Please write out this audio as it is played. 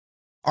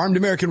Armed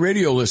American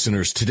Radio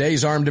listeners,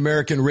 today's Armed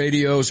American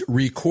Radio's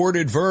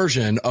recorded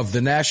version of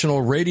the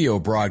national radio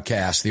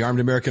broadcast, the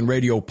Armed American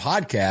Radio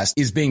podcast,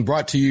 is being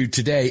brought to you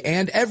today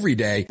and every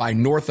day by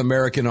North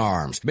American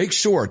Arms. Make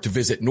sure to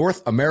visit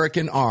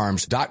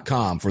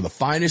NorthAmericanArms.com for the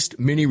finest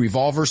mini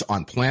revolvers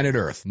on planet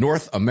Earth.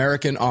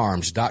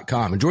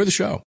 NorthAmericanArms.com. Enjoy the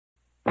show.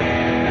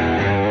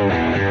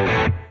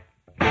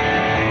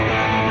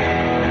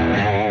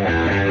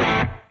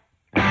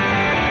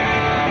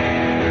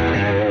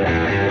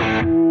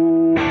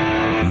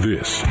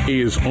 This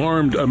is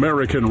Armed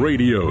American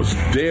Radio's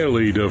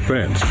Daily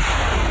Defense.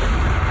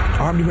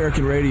 Armed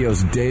American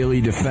Radio's Daily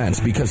Defense.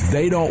 Because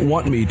they don't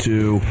want me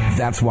to,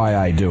 that's why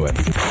I do it.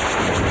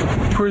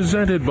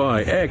 Presented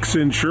by X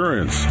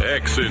Insurance.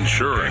 X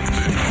Insurance.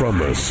 From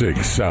the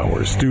Sig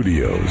Sauer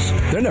Studios.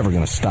 They're never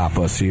going to stop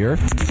us here.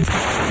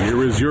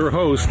 Here is your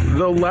host,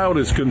 the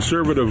loudest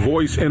conservative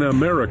voice in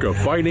America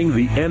fighting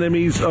the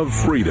enemies of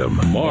freedom,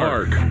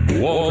 Mark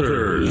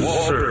Walters.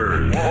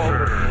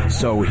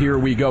 So here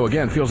we go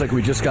again. Feels like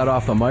we just got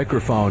off the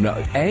microphone.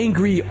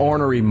 Angry,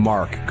 ornery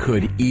Mark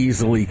could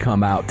easily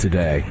come out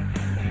today.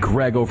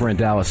 Greg over in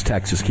Dallas,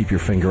 Texas, keep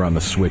your finger on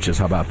the switches.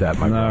 How about that,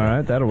 my brother? All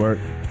right, that'll work.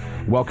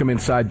 Welcome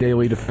inside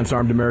Daily Defense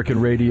Armed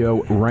American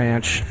Radio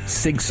Ranch,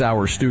 Sig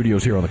Sauer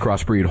Studios here on the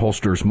Crossbreed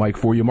Holsters mic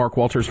for you. Mark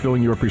Walters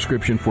filling your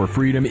prescription for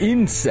freedom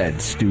in said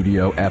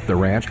studio at the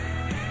ranch.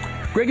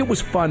 Greg, it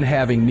was fun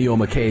having Neil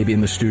McCabe in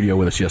the studio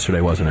with us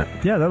yesterday, wasn't it?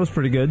 Yeah, that was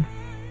pretty good.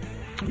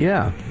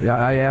 Yeah,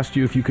 I asked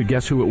you if you could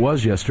guess who it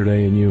was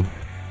yesterday, and you...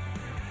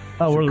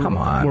 Oh, come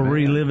on, we're man.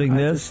 reliving I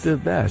this? just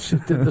did that.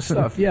 Just did the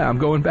stuff. Yeah, I'm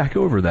going back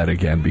over that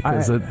again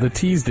because the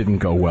tease didn't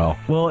go well.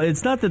 Well,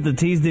 it's not that the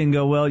tease didn't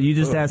go well. You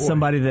just asked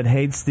somebody that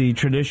hates the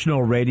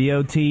traditional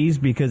radio tease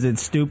because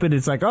it's stupid.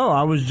 It's like,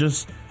 I was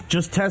just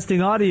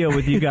testing audio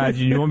with you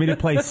guys. You want me to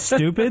play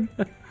stupid?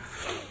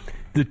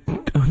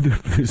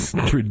 This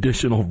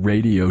traditional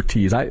radio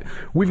tease.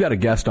 We've got a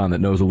guest on that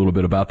knows a little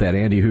bit about that.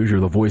 Andy Hooser,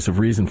 the voice of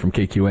reason from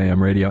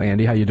KQAM Radio.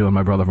 Andy, how you doing,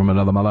 my brother from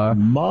another mother?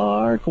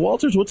 Mark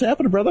Walters, what's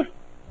happening, brother?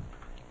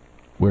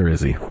 Where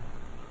is he?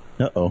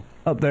 Uh-oh.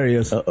 Oh, there he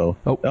is. Uh-oh.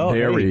 Oh,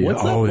 there he is.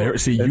 Oh, there.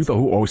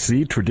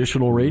 See,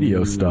 traditional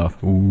radio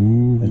stuff.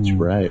 Ooh. That's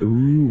right.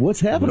 Ooh, what's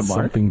happening,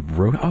 Mark?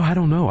 I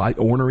don't know.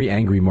 Ornery,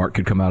 angry Mark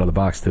could come out of the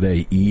box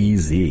today.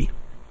 Easy.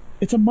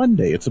 It's a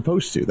Monday. It's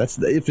supposed to.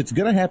 If it's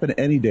going to happen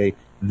any day,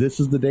 this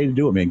is the day to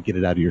do it, man. Get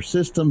it out of your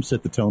system.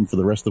 Set the tone for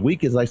the rest of the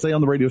week. As I say on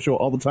the radio show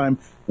all the time,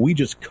 we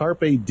just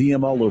carpe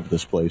diem all over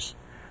this place.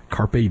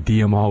 Carpe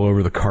diem all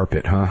over the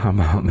carpet, huh? How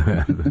about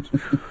that?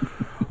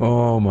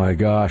 Oh, my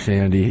gosh,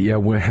 Andy. Yeah,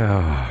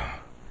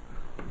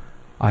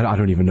 I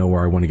don't even know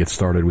where I want to get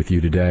started with you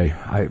today.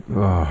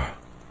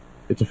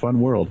 It's a fun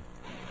world.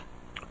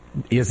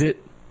 Is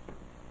it?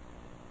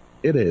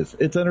 It is.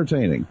 It's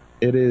entertaining.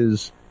 It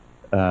is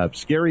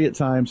scary at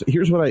times.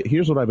 Here's what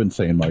I've been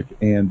saying, Mike,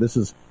 and this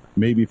is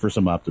maybe for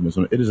some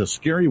optimism. It is a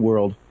scary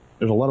world.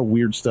 There's a lot of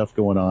weird stuff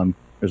going on.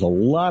 There's a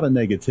lot of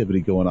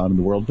negativity going on in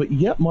the world. But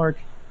yet, Mark,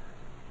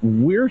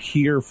 we're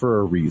here for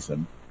a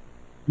reason.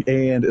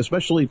 And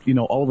especially,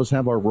 all of us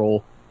have our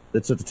role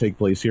that's set to take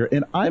place here.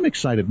 And I'm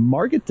excited.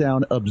 Mark it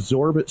down,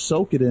 absorb it,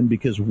 soak it in,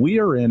 because we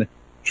are in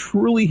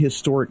truly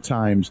historic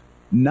times,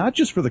 not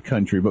just for the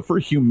country, but for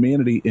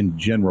humanity in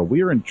general.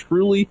 We are in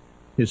truly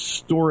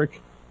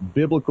historic,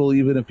 biblical,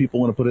 even if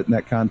people want to put it in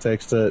that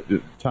context,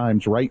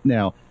 times right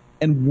now.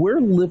 And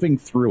we're living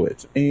through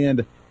it.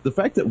 And the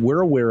fact that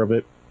we're aware of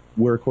it,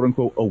 we're quote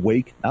unquote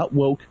awake, not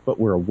woke, but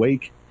we're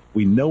awake.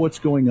 We know what's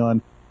going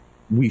on.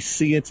 We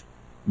see it.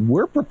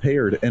 We're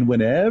prepared. And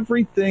when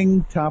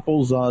everything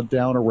topples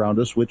down around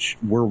us, which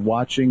we're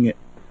watching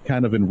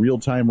kind of in real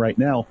time right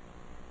now,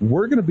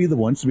 we're going to be the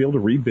ones to be able to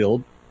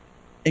rebuild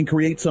and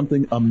create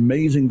something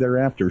amazing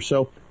thereafter.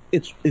 So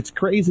it's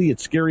crazy.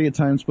 It's scary at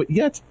times, but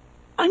yet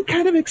I'm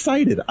kind of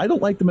excited. I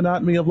don't like the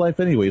monotony of life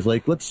anyways.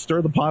 Like, let's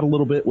stir the pot a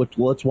little bit.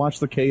 Let's watch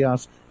the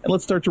chaos, and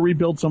let's start to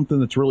rebuild something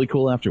that's really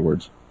cool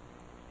afterwards.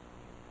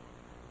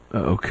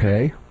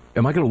 Okay.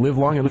 Am I going to live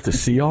long enough to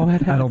see all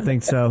that happen? I don't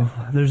think so.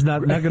 There's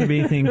not going to be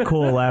anything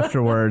cool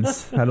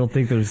afterwards. I don't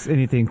think there's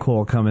anything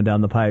cool coming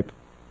down the pipe.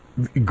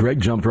 Greg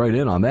jumped right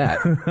in on that.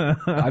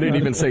 I didn't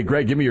even say,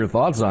 Greg, give me your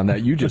thoughts on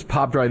that. You just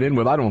popped right in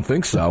with, I don't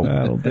think so.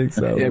 I don't think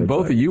so. And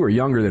both of you are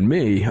younger than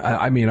me.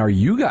 I mean, are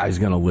you guys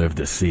going to live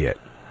to see it?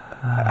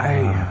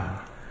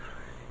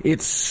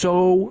 It's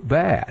so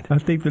bad. I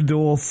think the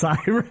dual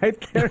sigh right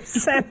there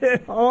said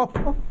it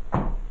all.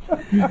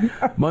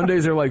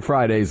 Mondays are like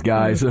Fridays,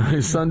 guys.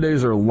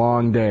 Sundays are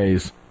long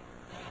days.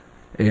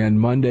 And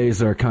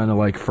Mondays are kind of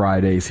like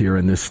Fridays here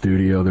in this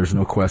studio. There's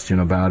no question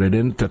about it.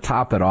 And to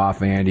top it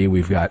off, Andy,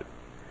 we've got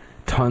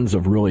tons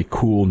of really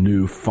cool,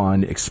 new,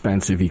 fun,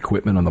 expensive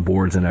equipment on the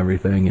boards and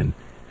everything. And,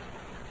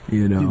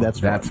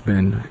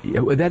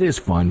 that is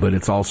fun, but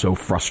it's also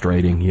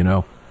frustrating,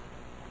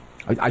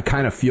 I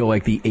kind of feel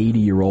like the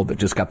 80-year-old that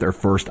just got their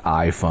first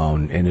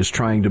iPhone and is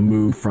trying to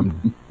move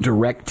from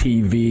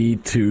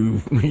DirecTV to,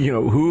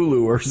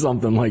 Hulu or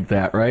something like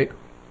that, right?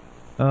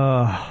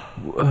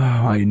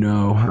 I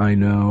know. My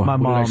mom. What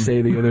did I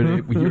say the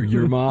other day?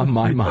 Your mom,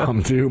 my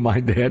mom too, my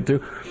dad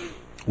too.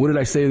 What did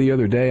I say the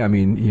other day? I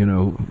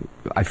mean,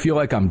 I feel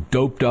like I'm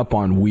doped up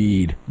on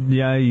weed.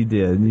 Yeah, you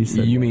did.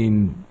 You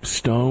mean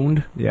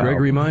stoned? Yeah. Greg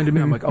reminded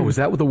me. I'm like, oh, is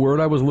that what the word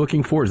I was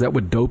looking for? Is that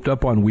what doped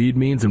up on weed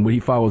means? And he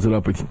follows it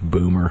up with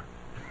boomer.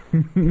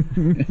 I'm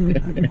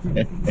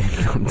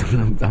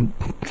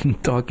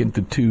talking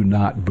to two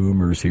not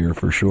boomers here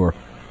for sure.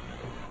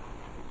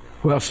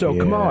 Well, so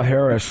Kamala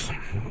Harris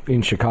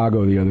in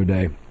Chicago the other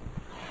day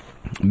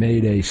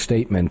made a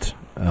statement.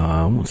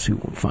 Let's see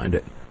if we'll find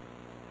it.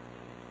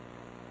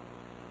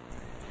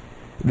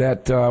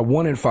 That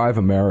 1 in 5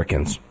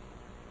 Americans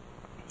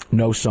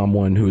know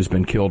someone who has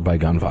been killed by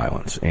gun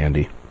violence,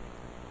 Andy.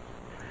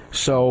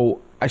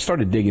 So I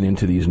started digging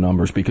into these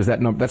numbers because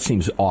that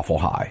seems awful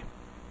high.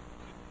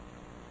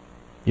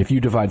 If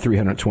you divide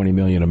 320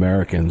 million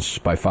Americans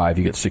by 5,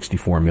 you get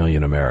 64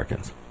 million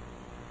Americans.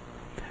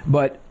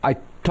 But I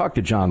talked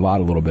to John Lott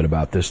a little bit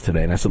about this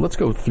today, and I said, let's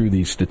go through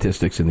these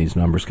statistics and these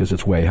numbers because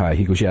it's way high.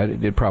 He goes, yeah,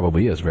 it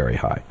probably is very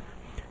high.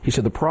 He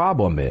said, the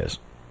problem is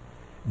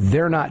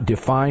they're not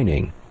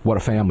defining what a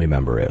family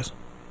member is.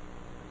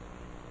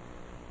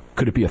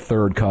 Could it be a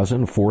third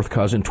cousin, fourth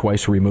cousin,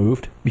 twice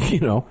removed?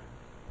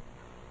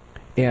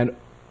 And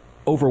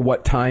over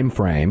what time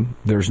frame?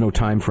 There's no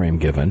time frame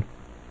given.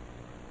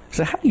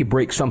 So how do you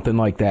break something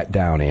like that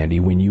down, Andy,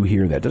 when you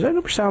hear that? Does that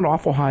ever sound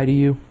awful high to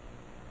you?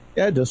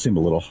 Yeah, it does seem a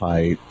little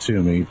high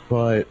to me.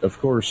 But, of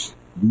course,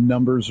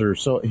 numbers are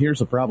so... Here's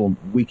the problem.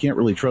 We can't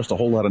really trust a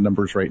whole lot of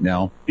numbers right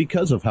now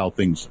because of how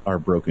things are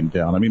broken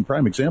down. I mean,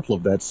 prime example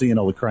of that, seeing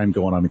all the crime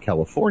going on in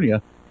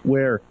California,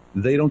 where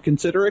they don't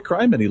consider it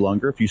crime any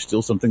longer. If you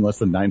steal something less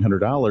than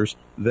 $900,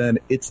 then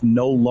it's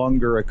no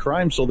longer a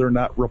crime, so they're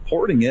not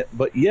reporting it.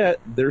 But yet,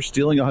 they're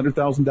stealing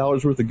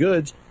 $100,000 worth of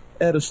goods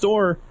at a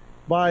store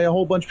by a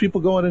whole bunch of people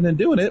going in and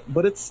doing it,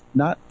 but it's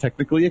not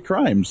technically a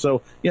crime.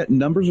 So, yeah,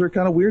 numbers are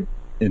kind of weird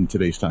in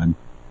today's time.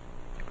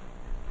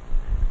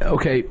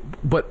 Okay,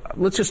 but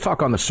let's just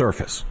talk on the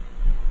surface.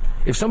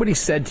 If somebody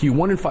said to you,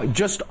 1 in 5,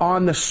 just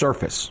on the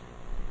surface,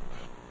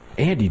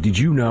 Andy, did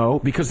you know?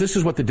 Because this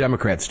is what the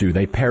Democrats do.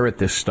 They parrot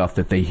this stuff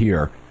that they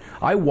hear.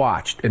 I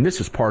watched, and this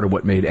is part of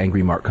what made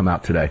Angry Mark come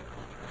out today.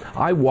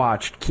 I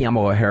watched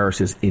Kamala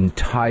Harris's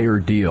entire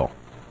deal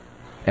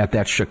at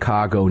that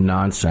Chicago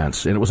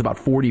nonsense, and it was about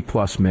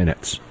 40-plus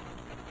minutes.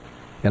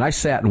 And I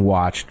sat and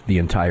watched the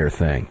entire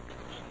thing.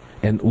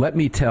 And let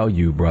me tell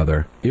you,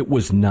 brother, it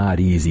was not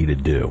easy to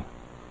do.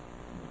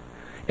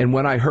 And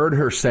when I heard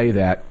her say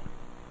that,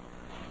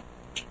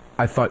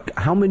 I thought,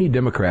 how many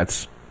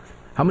Democrats,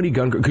 how many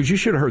gun... Because you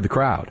should have heard the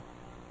crowd.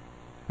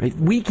 Right?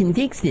 We can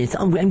fix this,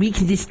 and we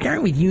can just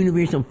start with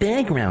universal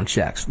background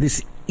checks.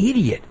 This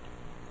idiot.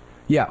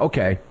 Yeah,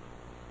 okay.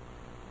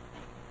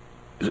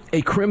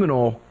 A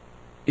criminal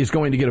is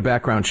going to get a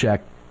background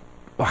check.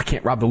 Oh, I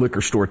can't rob the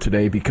liquor store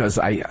today because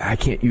I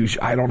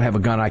don't have a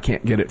gun. I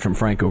can't get it from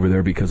Frank over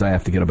there because I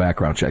have to get a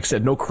background check.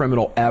 Said no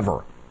criminal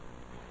ever.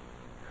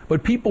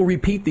 But people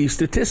repeat these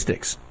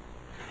statistics.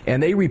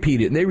 And they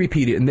repeat it, and they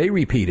repeat it, and they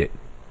repeat it.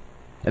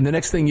 And the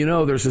next thing you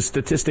know, there's a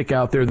statistic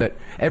out there that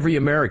every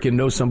American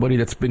knows somebody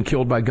that's been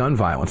killed by gun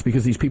violence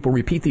because these people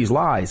repeat these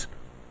lies.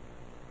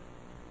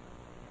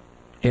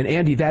 And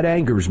Andy, that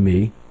angers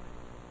me.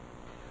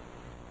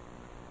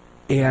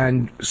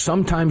 And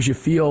sometimes you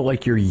feel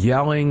like you're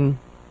yelling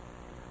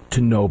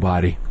to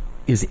nobody.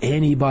 Is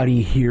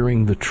anybody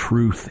hearing the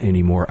truth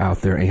anymore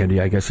out there, Andy?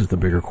 I guess is the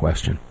bigger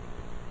question.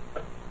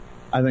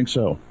 I think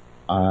so.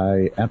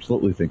 I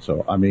absolutely think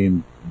so. I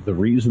mean, the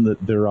reason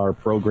that there are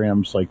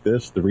programs like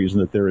this, the reason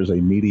that there is a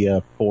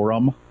media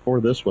forum for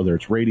this, whether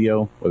it's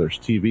radio, whether it's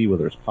TV,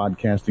 whether it's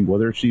podcasting,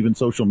 whether it's even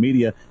social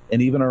media,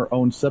 and even our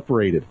own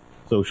separated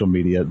social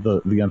media,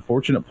 the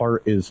unfortunate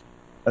part is,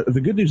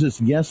 the good news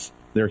is, yes,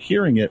 they're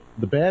hearing it.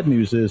 The bad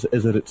news is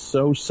that it's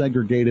so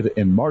segregated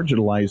and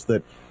marginalized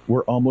that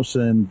we're almost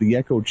in the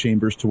echo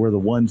chambers to where the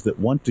ones that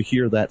want to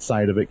hear that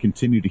side of it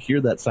continue to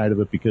hear that side of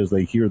it because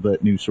they hear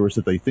that news source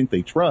that they think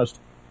they trust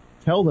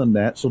tell them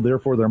that, so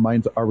therefore their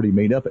mind's already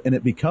made up, and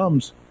it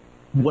becomes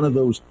one of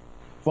those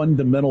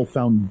fundamental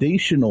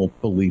foundational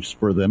beliefs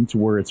for them to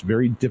where it's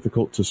very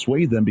difficult to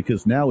sway them,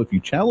 because now if you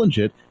challenge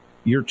it,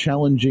 you're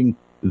challenging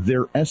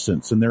their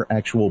essence and their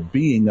actual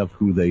being of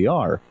who they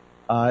are.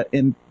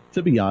 And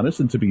to be honest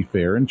and to be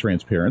fair and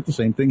transparent, the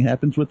same thing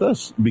happens with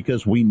us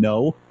because we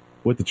know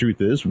what the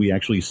truth is. We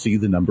actually see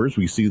the numbers,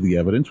 we see the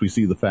evidence, we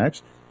see the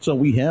facts. So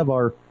we have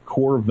our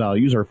core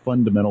values, our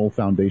fundamental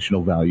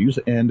foundational values,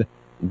 and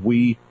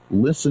we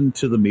listen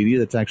to the media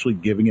that's actually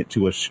giving it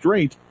to us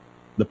straight.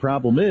 The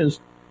problem is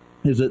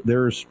that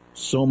there's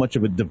so much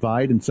of a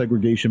divide and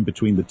segregation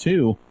between the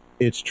two.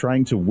 It's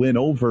trying to win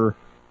over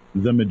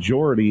the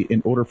majority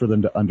in order for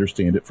them to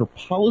understand it for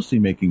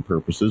policymaking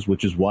purposes,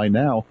 which is why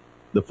now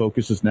the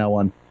focus is now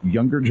on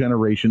younger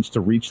generations to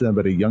reach them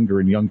at a younger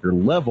and younger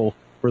level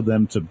for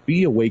them to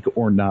be awake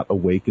or not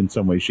awake in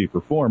some way, shape,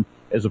 or form,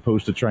 as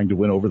opposed to trying to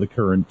win over the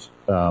current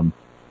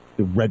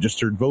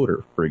registered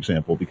voter, for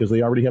example, because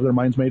they already have their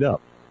minds made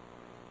up.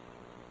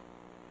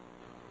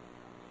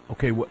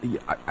 Okay, well,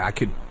 I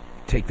could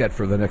take that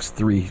for the next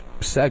 3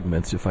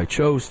 segments if I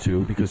chose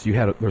to, because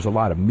there's a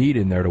lot of meat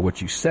in there to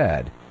what you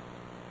said.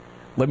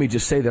 Let me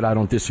just say that I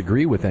don't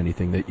disagree with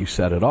anything that you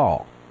said at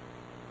all.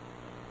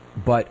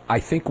 But I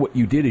think what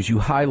you did is you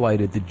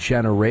highlighted the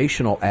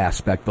generational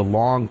aspect, the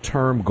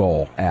long-term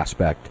goal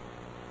aspect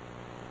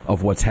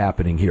of what's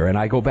happening here. And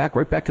I go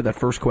right back to that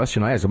first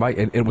question I asked.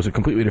 And it was a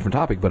completely different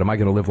topic, but am I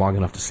going to live long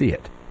enough to see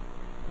it?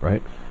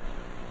 Right?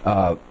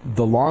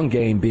 The long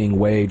game being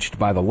waged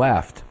by the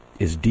left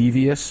is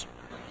devious.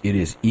 It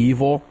is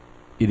evil.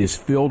 It is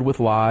filled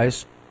with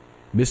lies,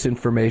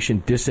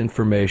 misinformation,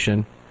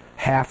 disinformation,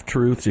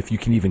 half-truths, if you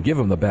can even give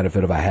them the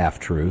benefit of a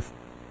half-truth.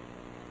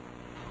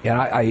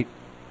 And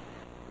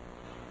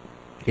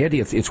Andy,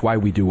 it's why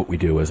we do what we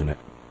do, isn't it?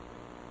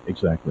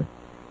 Exactly.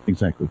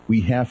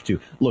 We have to.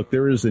 Look,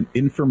 there is an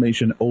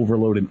information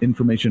overload, an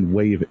information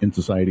wave in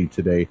society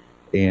today,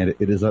 and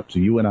it is up to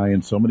you and I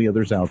and so many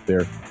others out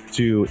there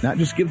to not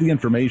just give the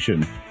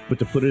information, but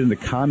to put it into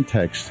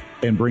context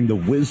and bring the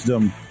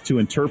wisdom to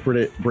interpret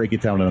it, break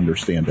it down, and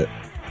understand it.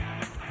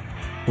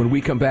 When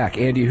we come back,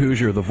 Andy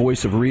Hooser, the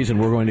voice of reason,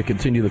 we're going to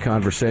continue the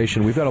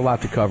conversation. We've got a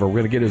lot to cover. We're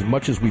going to get as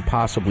much as we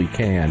possibly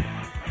can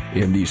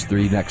in these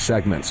 3 next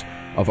segments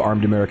of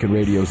Armed American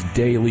Radio's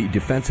Daily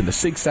Defense in the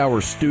Sig Sauer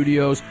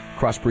Studios.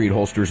 Crossbreed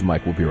Holsters.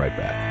 Mike will be right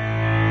back.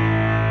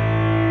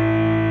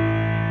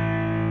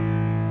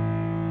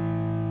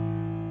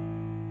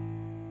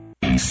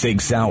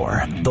 Sig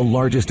Sauer, the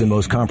largest and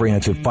most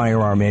comprehensive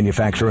firearm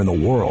manufacturer in the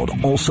world,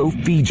 also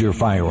feeds your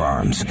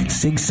firearms.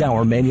 Sig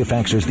Sauer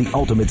manufactures the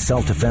ultimate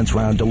self-defense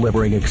round,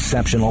 delivering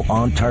exceptional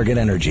on-target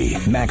energy,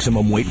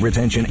 maximum weight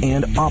retention,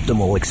 and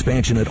optimal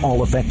expansion at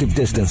all effective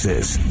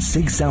distances.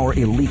 Sig Sauer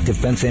Elite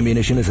Defense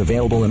ammunition is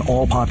available in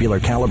all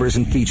popular calibers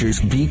and features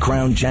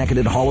V-crown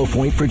jacketed hollow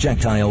point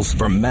projectiles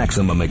for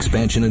maximum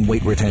expansion and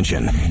weight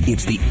retention.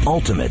 It's the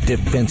ultimate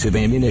defensive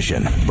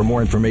ammunition. For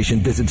more information,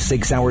 visit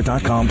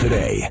SigSauer.com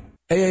today.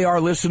 AAR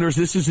listeners,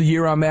 this is the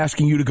year I'm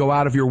asking you to go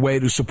out of your way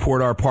to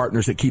support our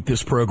partners that keep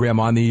this program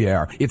on the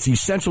air. It's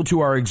essential to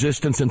our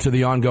existence and to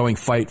the ongoing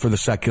fight for the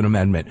Second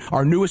Amendment.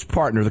 Our newest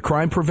partner, the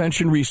Crime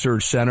Prevention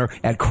Research Center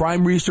at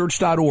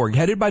crimeresearch.org,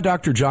 headed by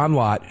Dr. John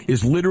Lott,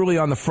 is literally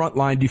on the front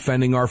line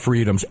defending our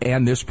freedoms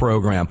and this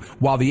program.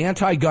 While the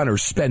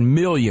anti-gunners spend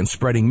millions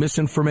spreading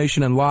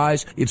misinformation and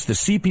lies, it's the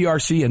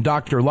CPRC and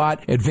Dr.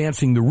 Lott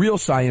advancing the real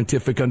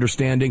scientific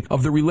understanding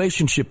of the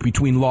relationship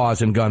between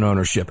laws and gun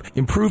ownership,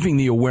 improving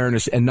the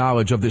awareness and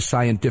knowledge of this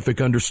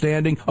scientific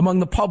understanding among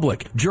the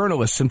public,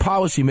 journalists, and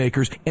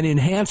policymakers, and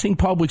enhancing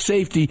public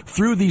safety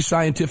through these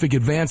scientific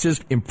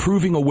advances,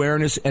 improving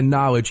awareness and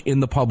knowledge in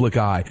the public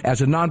eye.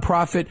 As a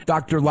nonprofit,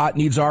 Dr. Lott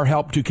needs our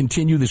help to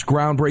continue this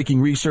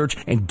groundbreaking research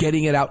and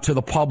getting it out to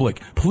the public.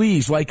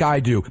 Please, like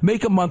I do,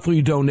 make a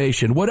monthly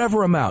donation,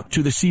 whatever amount,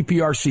 to the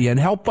CPRC and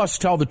help us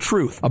tell the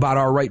truth about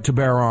our right to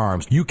bear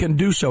arms. You can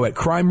do so at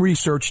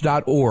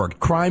crimeresearch.org.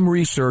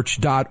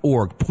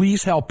 crimeresearch.org.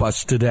 Please help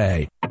us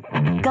today.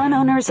 Gun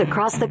owners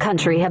across the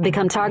country have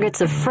become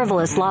targets of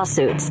frivolous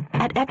lawsuits.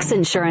 At X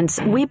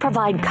Insurance, we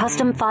provide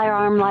custom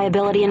firearm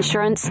liability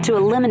insurance to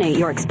eliminate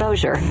your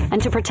exposure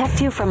and to protect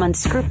you from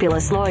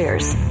unscrupulous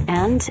lawyers.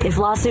 And if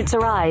lawsuits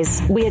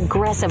arise, we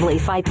aggressively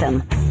fight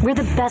them. We're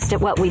the best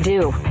at what we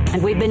do,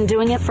 and we've been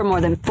doing it for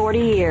more than 40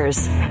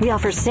 years. We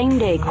offer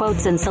same-day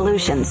quotes and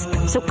solutions.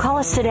 So call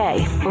us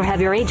today or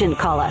have your agent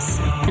call us,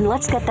 and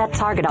let's get that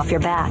target off your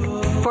back.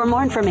 For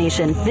more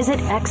information, visit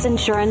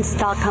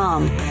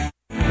xinsurance.com.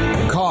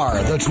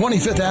 Car, the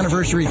 25th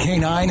anniversary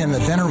K9 and the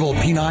venerable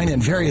P9 in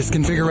various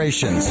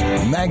configurations.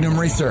 Magnum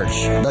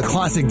Research, the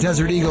classic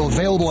Desert Eagle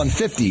available in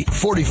 50,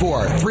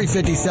 44,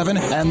 357,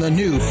 and the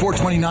new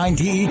 429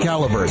 DE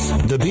calibers.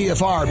 The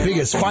BFR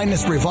biggest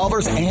finest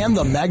revolvers and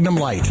the Magnum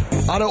Light.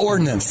 Auto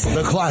Ordnance,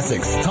 the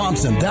classics.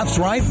 Thompson, that's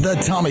right, the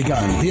Tommy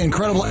gun, the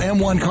incredible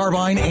M1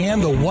 carbine,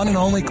 and the one and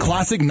only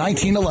classic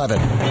 1911.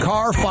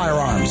 Car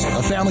Firearms,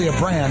 a family of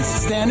brands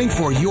standing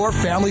for your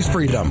family's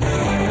freedom.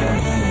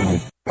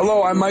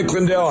 Hello, I'm Mike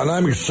Lindell, and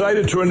I'm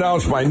excited to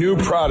announce my new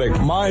product,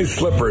 My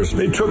Slippers.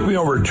 They took me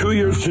over 2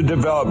 years to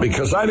develop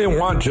because I didn't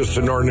want just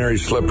an ordinary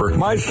slipper.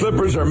 My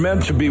slippers are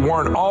meant to be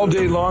worn all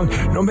day long,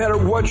 no matter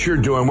what you're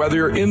doing, whether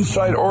you're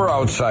inside or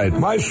outside.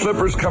 My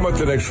slippers come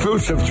with an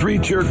exclusive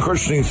 3-tier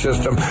cushioning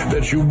system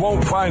that you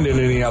won't find in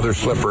any other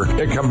slipper.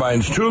 It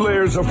combines 2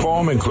 layers of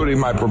foam, including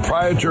my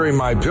proprietary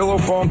My Pillow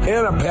foam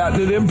and a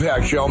patented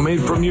impact gel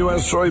made from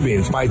U.S.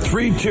 soybeans. My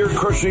 3-tier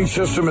cushioning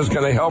system is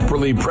going to help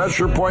relieve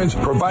pressure points,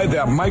 provide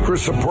that micro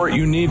support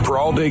you need for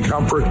all-day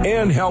comfort,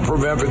 and help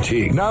prevent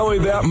fatigue. Not only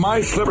that,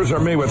 my slippers are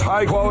made with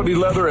high-quality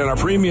leather and a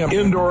premium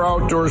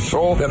indoor-outdoor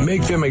sole that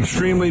make them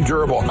extremely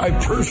durable. I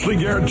personally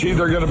guarantee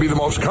they're going to be the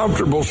most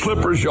comfortable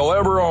slippers you'll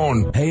ever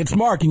own. Hey, it's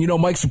Mark, and you know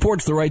Mike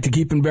supports the right to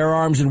keep and bear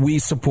arms, and we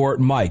support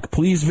Mike.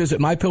 Please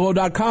visit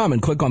mypillow.com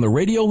and click on the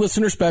radio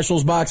listener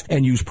specials box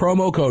and use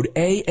promo code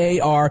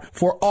AAR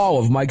for all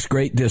of Mike's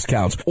great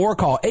discounts. Or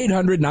call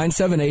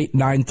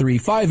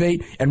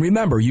 800-978-9358, and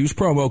remember, use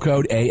promo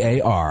code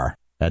AAR.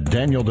 At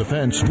Daniel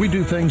Defense, we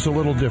do things a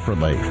little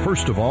differently.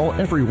 First of all,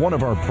 every one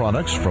of our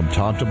products, from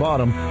top to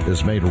bottom,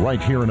 is made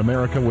right here in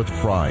America with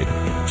pride.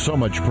 So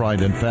much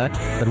pride, in fact,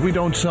 that we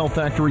don't sell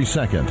factory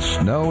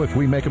seconds. No, if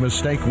we make a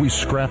mistake, we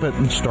scrap it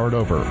and start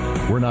over.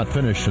 We're not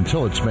finished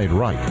until it's made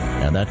right.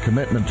 And that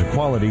commitment to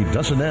quality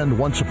doesn't end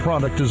once a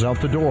product is out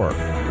the door.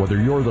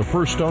 Whether you're the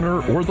first owner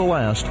or the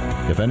last,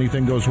 if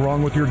anything goes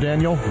wrong with your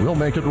Daniel, we'll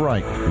make it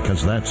right,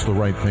 because that's the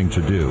right thing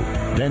to do.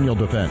 Daniel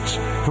Defense.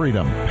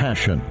 Freedom,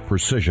 passion,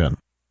 precision.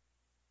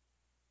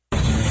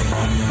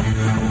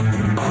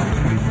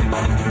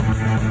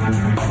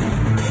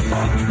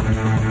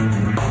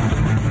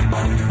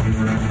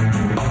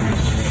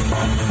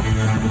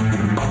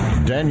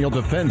 Daniel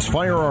Defense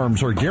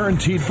firearms are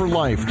guaranteed for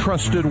life,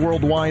 trusted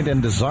worldwide,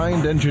 and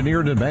designed,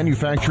 engineered, and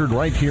manufactured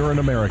right here in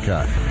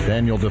America.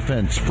 Daniel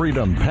Defense,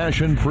 freedom,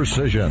 passion,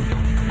 precision.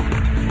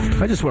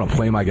 I just want to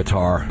play my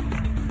guitar.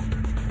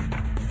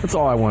 That's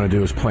all I want to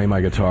do is play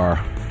my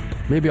guitar.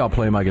 Maybe I'll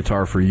play my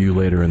guitar for you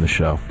later in the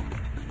show.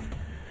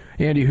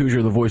 Andy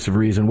Hooser, the voice of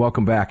reason.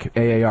 Welcome back.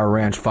 AAR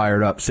Ranch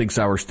fired up. 6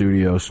 Hour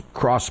Studios.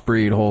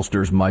 Crossbreed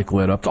holsters. Mic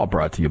lit up. It's all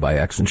brought to you by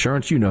X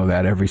Insurance. You know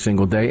that every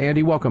single day.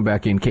 Andy, welcome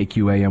back in.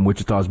 KQAM,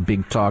 Wichita's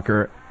Big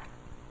Talker.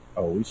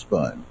 Always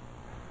fun.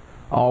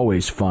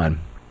 Always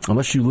fun.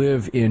 Unless you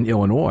live in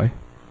Illinois,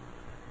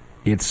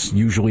 it's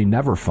usually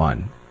never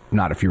fun.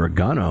 Not if you're a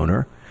gun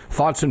owner.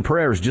 Thoughts and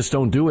prayers, just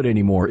don't do it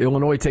anymore.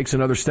 Illinois takes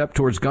another step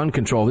towards gun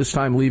control, this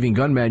time leaving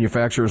gun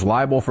manufacturers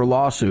liable for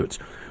lawsuits.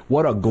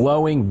 What a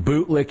glowing,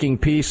 boot-licking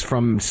piece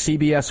from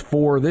CBS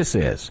 4 this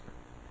is.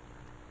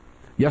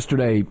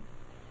 Yesterday,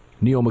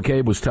 Neil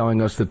McCabe was telling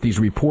us that these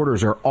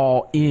reporters are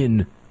all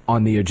in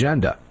on the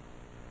agenda.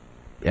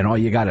 And all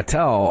you got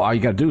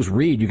to do is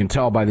read. You can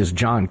tell by this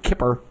John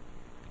Kipper,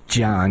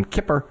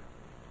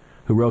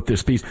 who wrote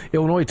this piece.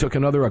 Illinois took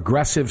another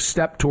aggressive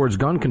step towards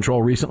gun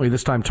control recently,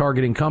 this time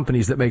targeting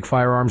companies that make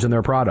firearms and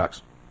their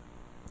products.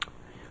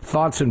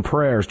 Thoughts and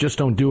prayers, just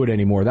don't do it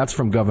anymore. That's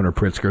from Governor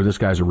Pritzker. This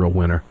guy's a real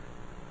winner.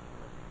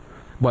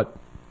 But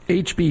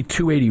HB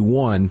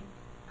 281,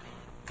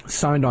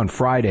 signed on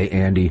Friday,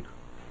 Andy,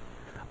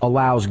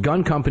 allows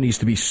gun companies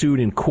to be sued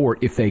in court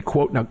if they,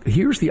 quote, now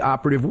here's the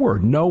operative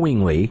word,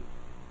 knowingly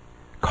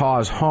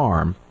cause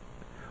harm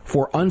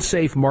for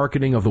unsafe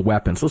marketing of the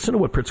weapons. Listen to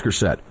what Pritzker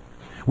said.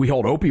 We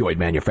hold opioid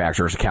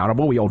manufacturers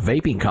accountable. We hold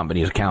vaping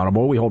companies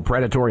accountable. We hold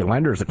predatory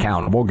lenders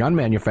accountable. Gun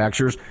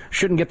manufacturers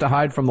shouldn't get to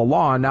hide from the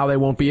law, and now they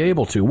won't be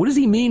able to. What does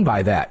he mean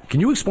by that?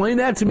 Can you explain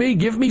that to me?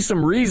 Give me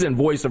some reason,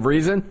 voice of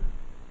reason.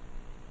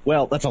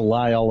 Well, that's a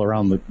lie all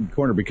around the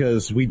corner,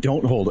 because we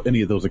don't hold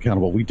any of those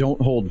accountable. We don't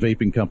hold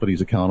vaping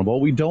companies accountable.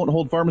 We don't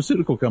hold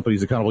pharmaceutical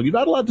companies accountable. You're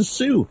not allowed to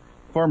sue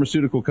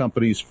pharmaceutical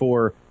companies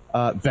for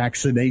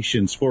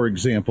vaccinations, for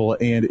example,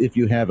 and if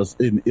you have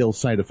an ill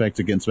side effect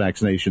against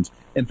vaccinations.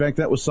 In fact,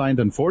 that was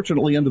signed,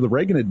 unfortunately, under the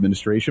Reagan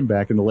administration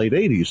back in the late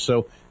 80s.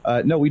 So,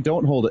 no, we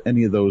don't hold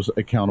any of those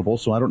accountable.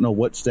 So I don't know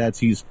what stats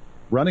he's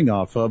running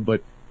off of.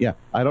 But, yeah,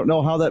 I don't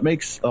know how that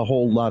makes a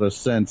whole lot of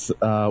sense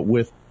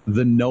with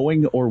the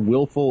knowing or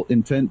willful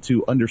intent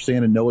to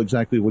understand and know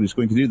exactly what he's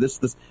going to do.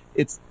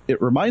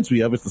 It reminds me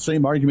of, it's the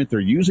same argument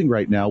they're using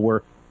right now,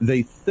 where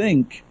they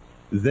think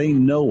they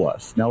know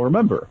us. Now,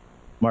 remember,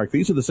 Mark,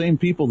 these are the same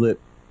people that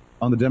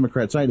on the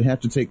Democrat side have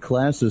to take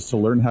classes to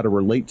learn how to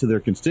relate to their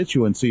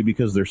constituency,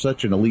 because they're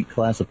such an elite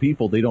class of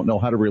people. They don't know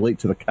how to relate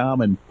to the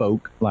common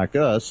folk like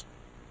us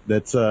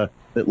that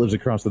lives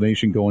across the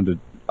nation going to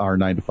our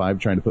 9 to 5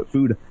 trying to put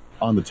food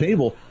on the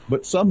table.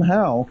 But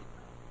somehow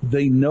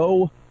they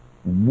know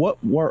what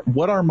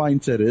our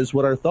mindset is,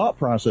 what our thought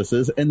process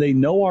is, and they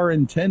know our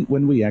intent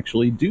when we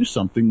actually do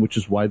something, which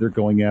is why they're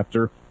going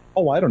after,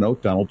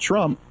 Donald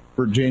Trump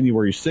for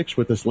January 6th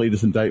with this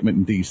latest indictment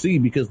in D.C.,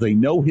 because they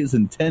know his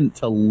intent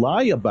to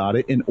lie about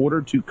it in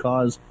order to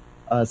cause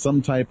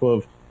some type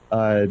of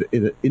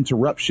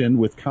interruption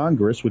with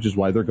Congress, which is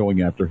why they're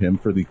going after him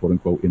for the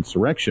quote-unquote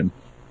insurrection.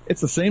 It's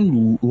the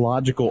same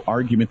logical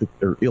argument,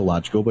 or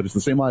illogical, but it's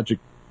the same logic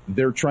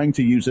they're trying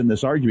to use in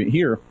this argument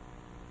here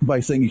by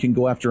saying you can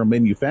go after a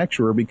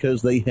manufacturer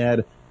because they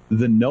had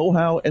the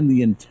know-how and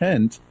the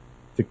intent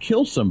to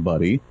kill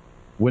somebody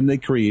when they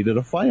created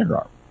a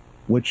firearm,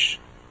 which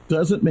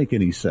doesn't make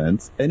any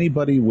sense.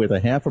 Anybody with a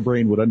half a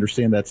brain would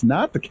understand that's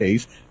not the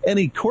case.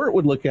 Any court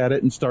would look at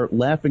it and start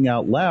laughing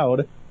out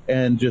loud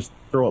and just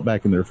throw it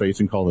back in their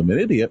face and call them an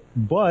idiot.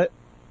 But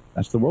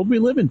that's the world we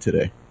live in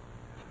today.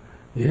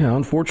 Yeah,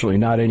 unfortunately,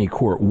 not any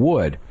court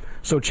would.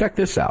 So check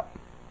this out.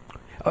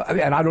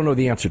 And I don't know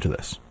the answer to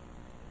this.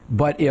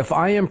 But if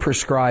I am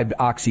prescribed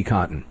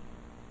OxyContin,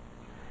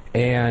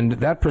 and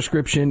that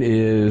prescription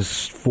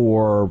is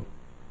for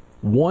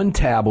 1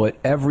 tablet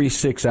every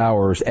 6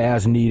 hours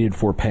as needed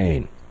for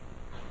pain,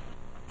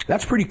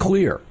 that's pretty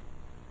clear.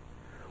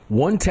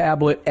 1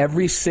 tablet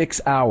every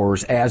 6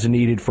 hours as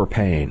needed for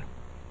pain.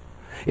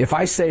 If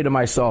I say to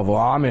myself, well,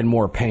 I'm in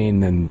more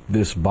pain than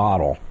this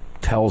bottle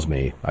tells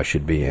me I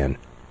should be in,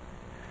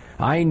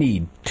 I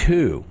need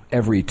 2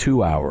 every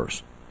 2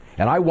 hours,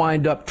 and I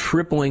wind up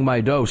tripling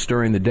my dose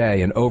during the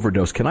day and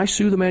overdose, can I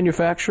sue the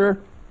manufacturer?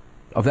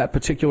 of that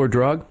particular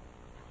drug?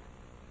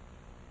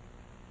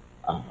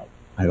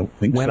 I don't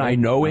think when so. I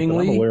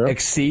knowingly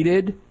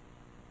exceeded.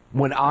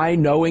 When I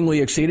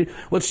knowingly exceeded,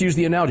 let's use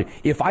the analogy.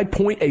 If I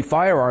point a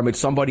firearm at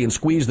somebody and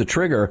squeeze the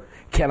trigger,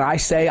 can I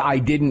say I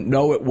didn't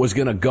know it was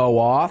going to go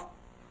off?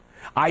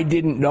 I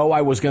didn't know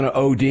I was going to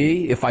OD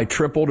if I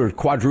tripled or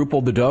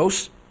quadrupled the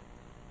dose?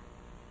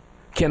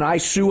 Can I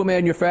sue a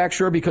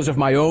manufacturer because of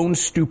my own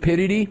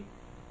stupidity?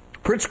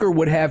 Pritzker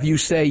would have you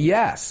say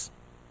yes.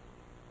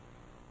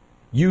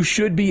 You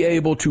should be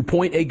able to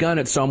point a gun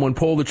at someone,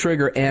 pull the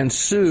trigger, and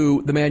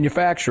sue the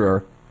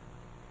manufacturer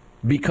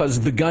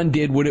because the gun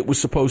did what it was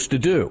supposed to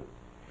do.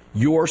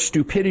 Your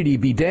stupidity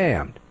be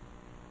damned.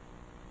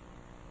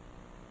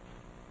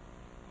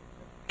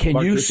 Can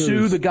Mark, you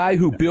sue the guy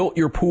who built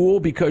your pool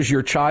because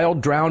your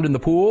child drowned in the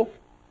pool?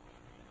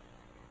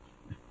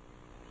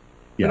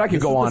 Yeah, and I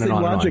could go on and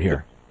on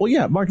here. Well,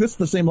 yeah, Mark, this is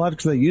the same logic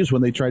they used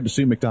when they tried to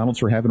sue McDonald's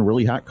for having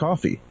really hot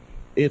coffee.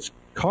 It's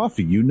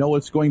coffee. You know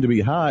it's going to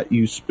be hot.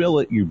 You spill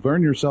it, you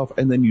burn yourself,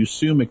 and then you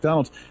sue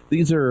McDonald's.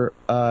 These are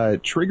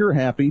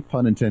trigger-happy,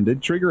 pun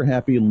intended,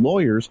 trigger-happy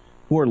lawyers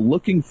who are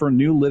looking for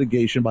new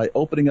litigation by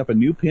opening up a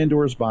new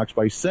Pandora's box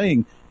by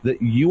saying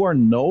that you are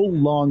no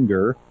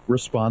longer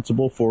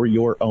responsible for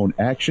your own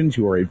actions.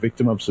 You are a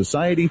victim of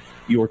society.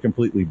 You are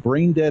completely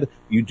brain dead.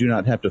 You do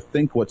not have to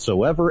think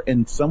whatsoever,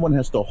 and someone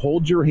has to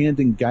hold your hand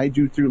and guide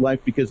you through life,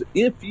 because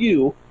if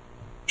you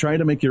try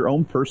to make your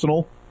own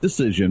personal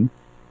decision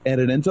and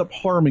it ends up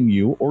harming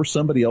you or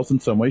somebody else in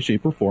some way,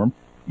 shape, or form,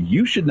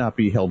 you should not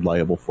be held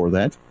liable for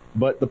that.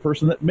 But the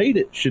person that made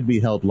it should be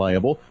held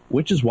liable,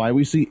 which is why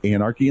we see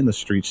anarchy in the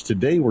streets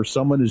today, where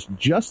someone is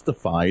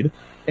justified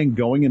in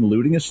going and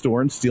looting a store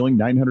and stealing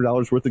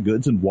 $900 worth of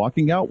goods and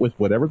walking out with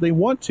whatever they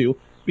want to,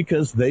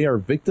 because they are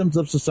victims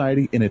of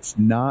society and it's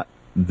not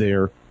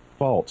their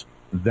fault.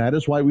 That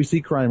is why we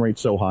see crime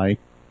rates so high.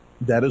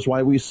 That is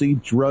why we see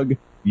drug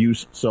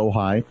use so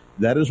high.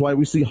 That is why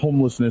we see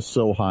homelessness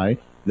so high.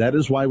 That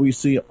is why we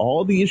see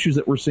all the issues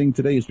that we're seeing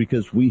today, is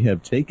because we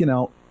have taken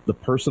out the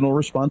personal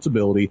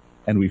responsibility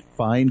and we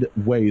find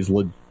ways,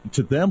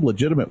 to them,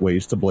 legitimate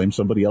ways to blame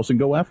somebody else and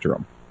go after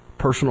them.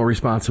 Personal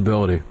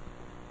responsibility.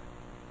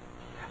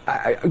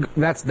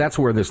 That's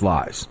where this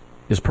lies,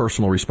 is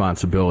personal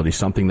responsibility,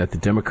 something that the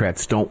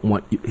Democrats don't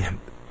want.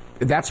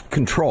 That's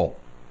control.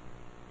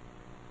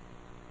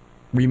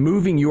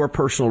 Removing your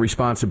personal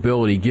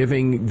responsibility,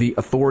 giving the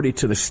authority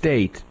to the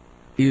state,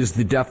 is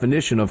the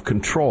definition of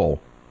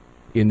control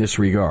in this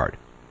regard.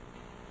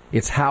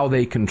 It's how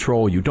they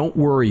control you. Don't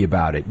worry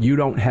about it. You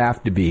don't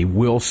have to be.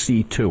 We'll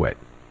see to it.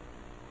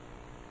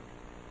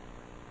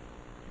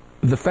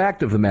 The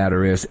fact of the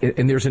matter is,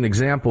 and there's an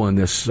example in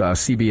this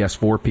CBS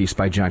 4 piece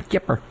by John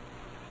Kipper.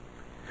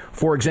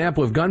 For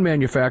example, if gun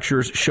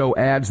manufacturers show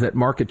ads that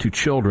market to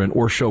children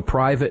or show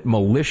private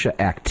militia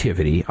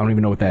activity, I don't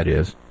even know what that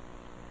is,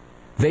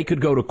 they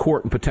could go to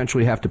court and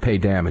potentially have to pay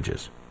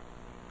damages.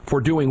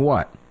 For doing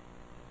what?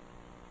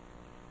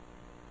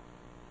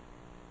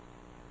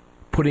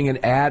 Putting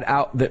an ad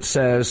out that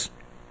says,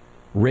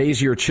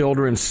 raise your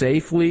children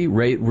safely,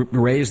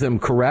 raise them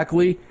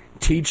correctly,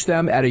 teach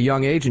them at a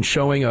young age, and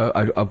showing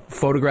a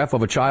photograph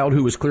of a child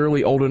who is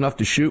clearly old enough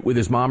to shoot with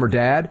his mom or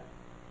dad.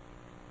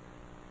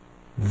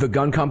 The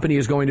gun company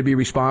is going to be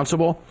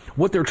responsible.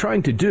 What they're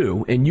trying to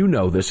do, and you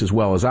know this as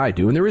well as I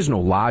do, and there is no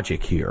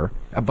logic here,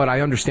 but I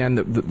understand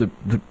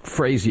the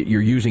phrase that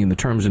you're using in the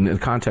terms and the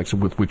context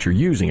with which you're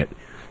using it.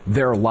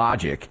 Their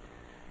logic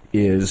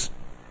is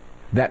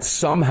that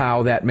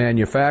somehow that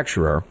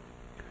manufacturer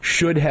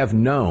should have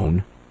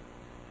known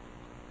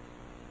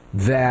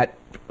that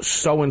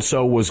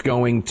so-and-so was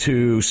going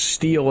to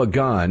steal a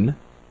gun,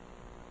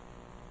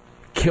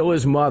 kill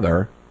his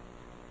mother,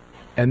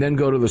 and then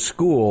go to the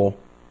school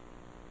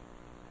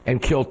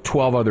and kill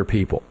 12 other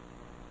people.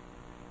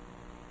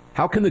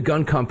 How can the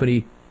gun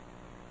company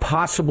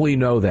possibly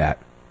know that?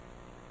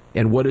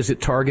 And what is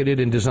it targeted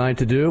and designed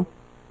to do?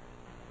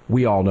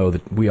 We all know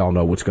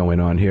what's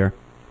going on here.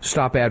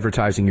 Stop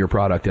advertising your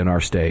product in our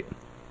state.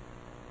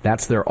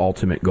 That's their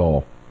ultimate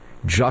goal.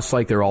 Just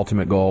like their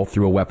ultimate goal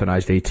through a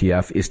weaponized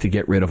ATF is to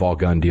get rid of all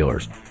gun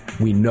dealers.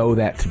 We know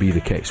that to be the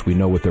case. We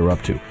know what they're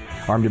up to.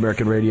 Armed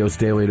American Radio's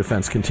Daily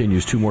Defense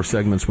continues. 2 more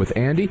segments with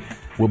Andy.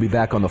 We'll be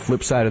back on the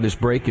flip side of this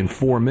break in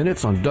 4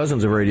 minutes on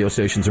dozens of radio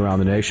stations around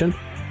the nation.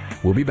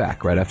 We'll be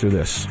back right after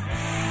this.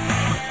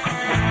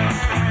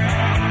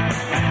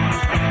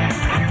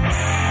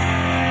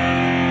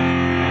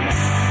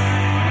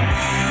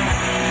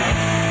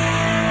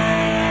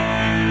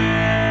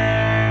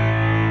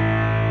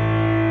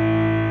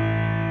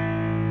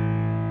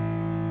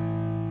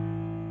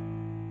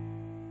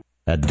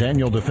 At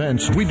Daniel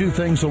Defense, we do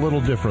things a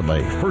little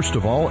differently. First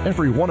of all,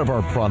 every one of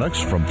our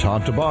products from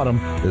top to bottom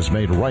is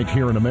made right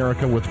here in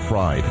America with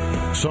pride.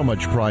 So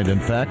much pride, in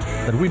fact,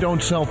 that we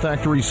don't sell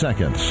factory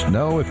seconds.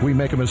 No, if we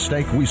make a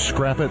mistake, we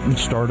scrap it and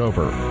start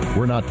over.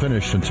 We're not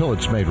finished until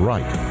it's made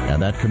right.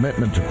 And that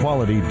commitment to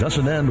quality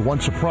doesn't end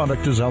once a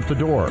product is out the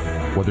door.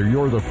 Whether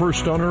you're the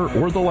first owner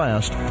or the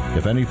last,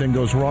 if anything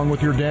goes wrong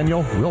with your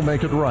Daniel, we'll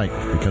make it right,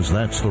 because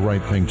that's the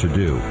right thing to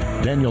do.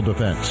 Daniel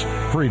Defense.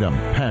 Freedom,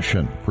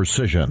 passion,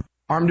 precision.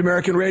 Armed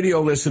American Radio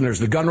listeners,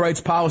 the Gun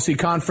Rights Policy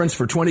Conference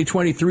for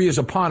 2023 is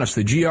upon us,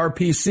 the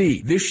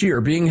GRPC, this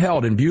year being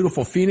held in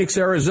beautiful Phoenix,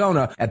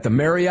 Arizona at the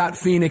Marriott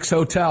Phoenix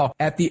Hotel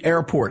at the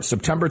airport,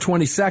 September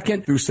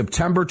 22nd through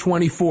September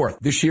 24th.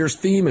 This year's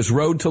theme is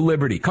Road to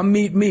Liberty. Come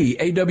meet me,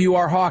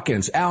 A.W.R.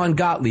 Hawkins, Alan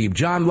Gottlieb,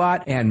 John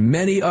Lott, and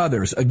many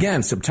others.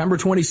 Again, September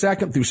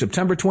 22nd through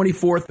September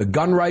 24th, the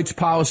Gun Rights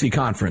Policy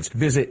Conference.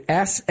 Visit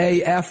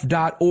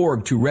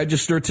saf.org to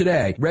register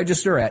today.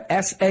 Register at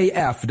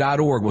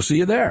saf.org. We'll see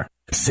you there.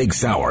 Sig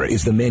Sauer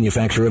is the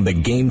manufacturer of the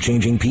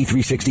game-changing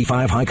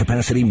P365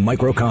 high-capacity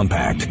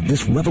micro-compact.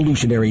 This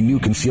revolutionary new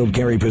concealed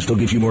carry pistol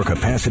gives you more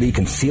capacity,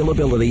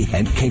 concealability,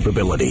 and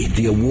capability.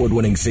 The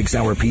award-winning Sig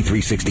Sauer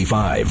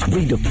P365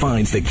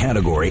 redefines the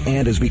category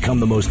and has become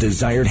the most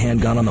desired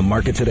handgun on the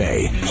market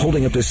today.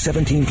 Holding up to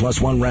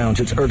 17+1 rounds,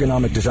 its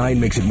ergonomic design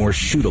makes it more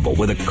shootable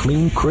with a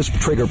clean, crisp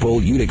trigger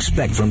pull you'd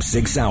expect from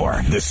Sig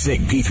Sauer. The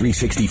Sig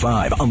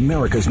P365,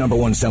 America's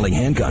 #1 selling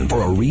handgun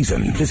for a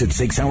reason. Visit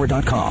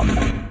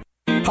SigSauer.com.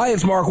 Hi,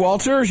 it's Mark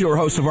Walters, your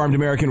host of Armed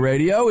American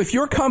Radio. If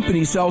your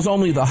company sells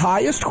only the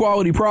highest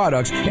quality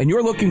products and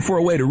you're looking for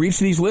a way to reach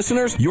these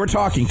listeners, you're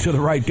talking to the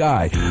right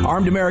guy.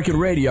 Armed American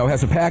Radio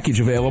has a package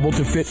available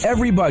to fit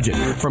every budget,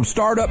 from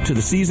startup to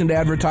the seasoned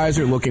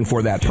advertiser looking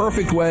for that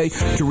perfect way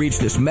to reach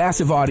this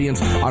massive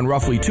audience on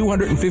roughly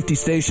 250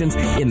 stations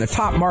in the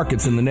top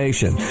markets in the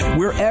nation.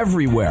 We're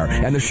everywhere,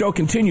 and the show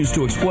continues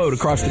to explode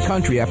across the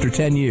country after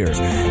 10 years.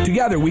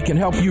 Together, we can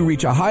help you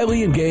reach a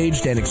highly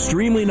engaged and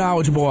extremely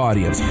knowledgeable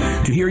audience.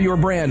 To hear your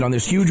brand on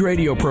this huge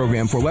radio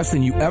program for less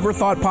than you ever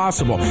thought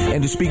possible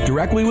and to speak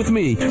directly with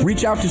me,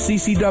 reach out to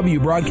CCW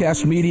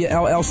Broadcast Media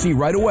LLC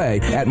right away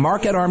at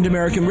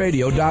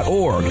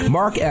mark@armedamericanradio.org.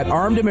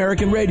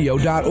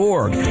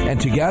 mark@armedamericanradio.org. And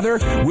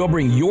together, we'll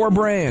bring your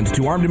brand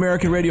to Armed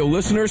American Radio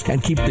listeners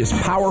and keep this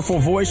powerful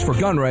voice for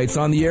gun rights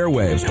on the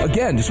airwaves.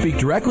 Again, to speak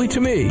directly to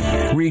me,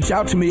 reach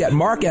out to me at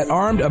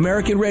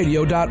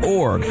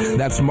mark@armedamericanradio.org.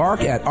 That's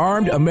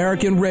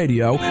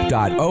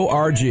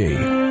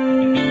mark@armedamericanradio.org.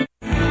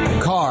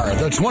 Car,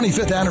 the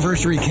 25th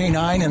anniversary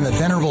K9 and the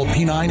venerable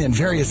P9 in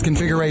various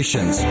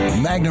configurations.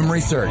 Magnum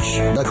Research,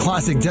 the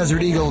classic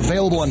Desert Eagle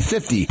available in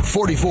 50,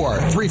 44,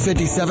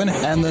 357,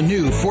 and the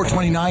new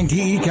 429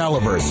 DE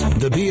calibers.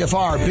 The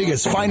BFR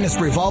biggest, finest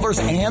revolvers,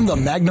 and the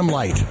Magnum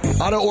Light.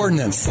 Auto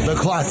Ordnance, the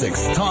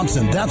classics.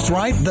 Thompson, that's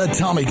right, the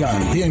Tommy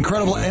gun, the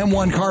incredible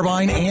M1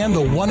 carbine, and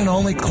the one and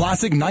only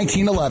classic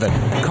 1911.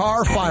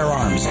 Car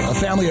Firearms, a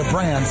family of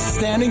brands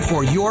standing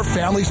for your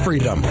family's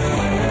freedom.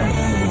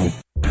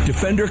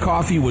 Defender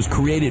Coffee was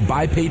created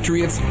by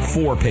patriots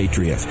for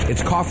patriots.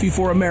 It's coffee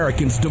for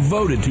Americans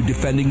devoted to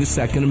defending the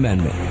Second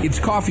Amendment. It's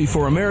coffee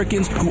for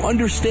Americans who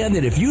understand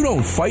that if you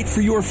don't fight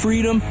for your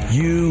freedom,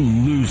 you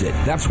lose it.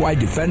 That's why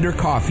Defender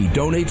Coffee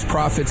donates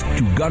profits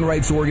to gun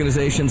rights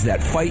organizations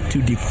that fight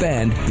to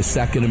defend the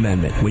Second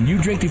Amendment. When you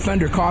drink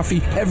Defender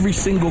Coffee, every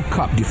single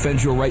cup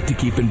defends your right to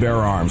keep and bear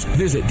arms.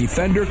 Visit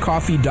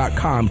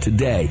DefenderCoffee.com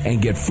today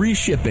and get free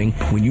shipping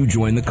when you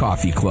join the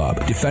coffee club.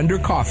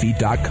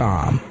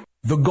 DefenderCoffee.com.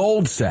 The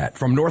Gold Set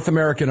from North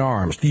American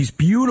Arms. These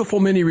beautiful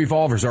mini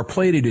revolvers are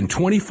plated in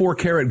 24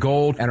 karat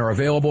gold and are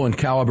available in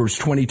calibers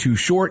 22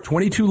 short,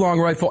 22 long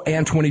rifle,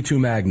 and 22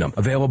 magnum.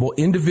 Available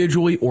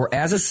individually or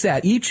as a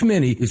set, each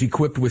mini is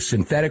equipped with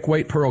synthetic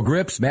white pearl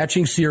grips,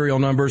 matching serial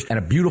numbers, and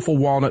a beautiful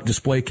walnut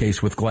display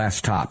case with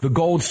glass top. The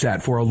Gold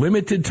Set for a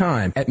limited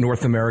time at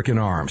North American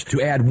Arms.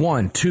 To add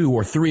 1, 2,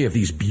 or 3 of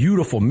these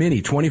beautiful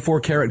mini 24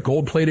 karat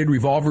gold plated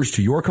revolvers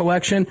to your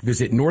collection,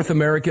 visit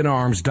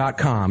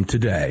NorthAmericanArms.com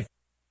today.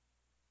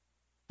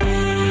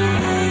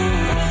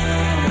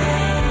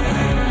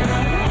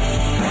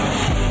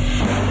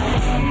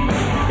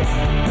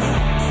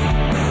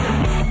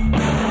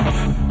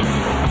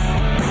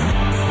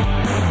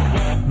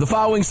 The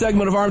following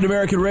segment of Armed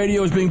American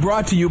Radio is being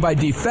brought to you by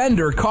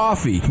Defender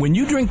Coffee. When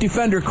you drink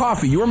Defender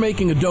Coffee, you're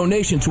making a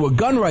donation to a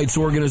gun rights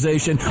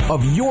organization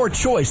of your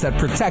choice that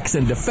protects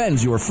and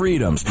defends your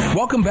freedoms.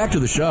 Welcome back to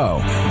the show.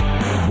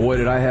 Boy,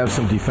 did I have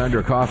some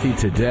Defender Coffee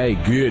today.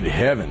 Good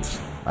heavens.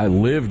 I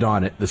lived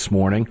on it this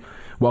morning.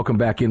 Welcome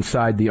back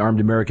inside the Armed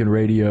American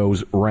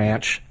Radio's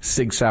ranch,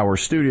 Sig Sauer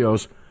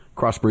Studios.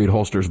 Crossbreed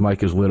Holsters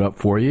mic is lit up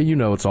for you. You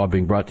know it's all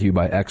being brought to you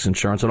by X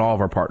Insurance and all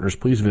of our partners.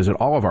 Please visit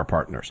all of our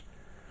partners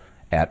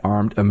at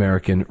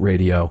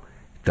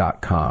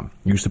armedamericanradio.com.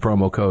 Use the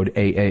promo code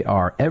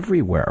AAR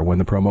everywhere. When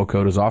the promo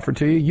code is offered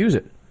to you, use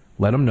it.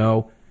 Let them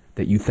know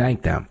that you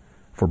thank them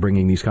for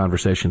bringing these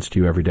conversations to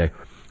you every day.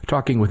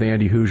 Talking with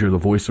Andy Hooser, the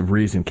voice of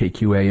reason,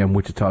 KQAM,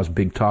 Wichita's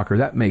Big Talker.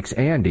 That makes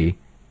Andy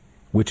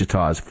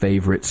Wichita's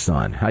favorite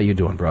son. How you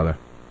doing, brother?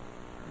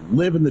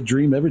 Living the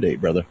dream every day,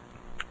 brother.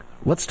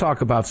 Let's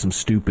talk about some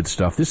stupid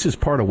stuff. This is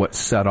part of what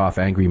set off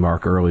Angry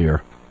Mark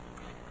earlier.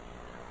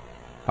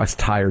 I was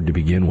tired to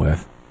begin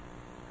with.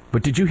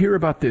 But did you hear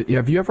about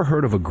have you ever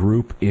heard of a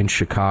group in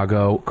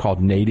Chicago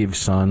called Native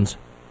Sons?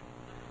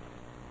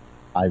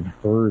 I've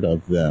heard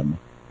of them.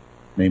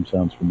 Name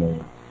sounds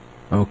familiar.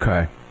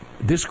 Okay.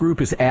 This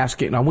group is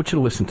asking, and I want you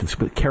to listen to this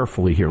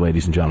carefully here,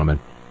 ladies and gentlemen.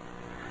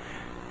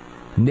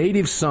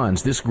 Native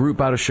Sons, this group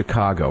out of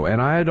Chicago,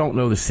 and I don't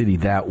know the city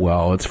that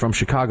well. It's from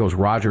Chicago's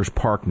Rogers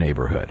Park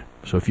neighborhood.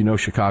 So if you know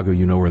Chicago,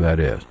 you know where that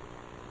is.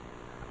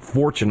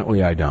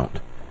 Fortunately, I don't.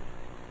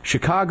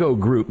 Chicago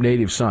group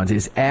Native Sons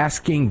is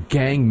asking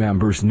gang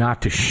members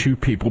not to shoot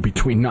people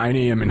between 9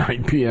 a.m. and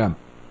 9 p.m.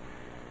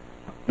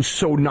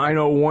 So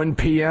 9:01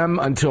 p.m.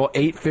 until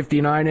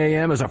 8:59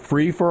 a.m. is a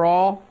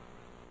free-for-all?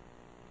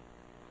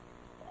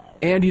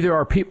 Andy, there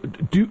are people...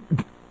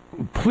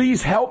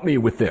 Please help me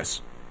with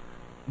this.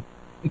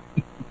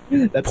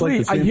 That's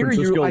please, like the San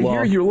Francisco law. I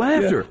hear your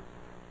laughter.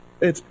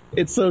 Yeah.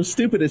 It's so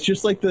stupid. It's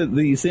just like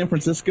the San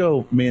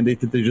Francisco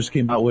mandate that they just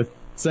came out with,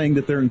 saying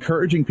that they're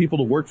encouraging people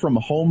to work from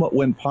home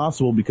when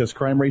possible because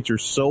crime rates are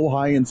so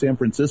high in San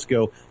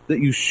Francisco that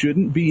you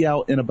shouldn't be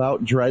out and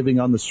about driving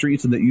on the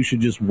streets and that you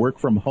should just work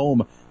from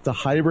home to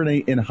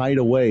hibernate and hide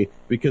away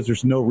because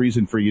there's no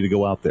reason for you to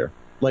go out there.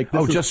 Like,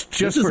 just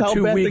for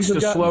 2 weeks to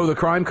slow the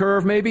crime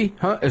curve, maybe?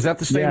 Huh? Is that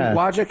the same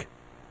logic?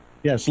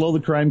 Yeah, slow the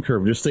crime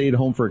curve. Just stay at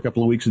home for a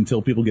couple of weeks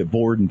until people get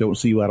bored and don't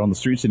see you out on the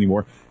streets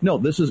anymore. No,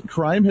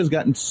 crime has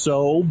gotten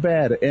so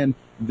bad, and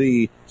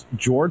the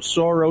George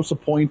Soros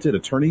appointed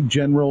attorney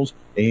generals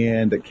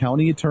and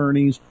county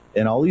attorneys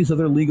and all these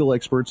other legal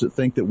experts that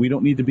think that we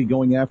don't need to be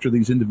going after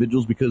these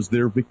individuals because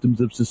they're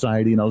victims of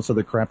society and all this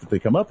other crap that they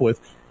come up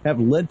with have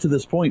led to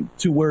this point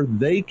to where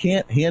they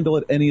can't handle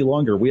it any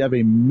longer. We have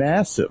a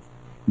massive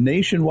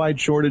nationwide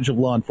shortage of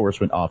law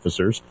enforcement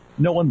officers.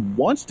 No one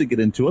wants to get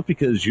into it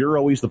because you're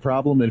always the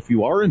problem if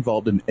you are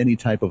involved in any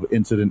type of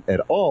incident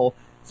at all.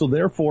 So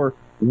therefore,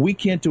 we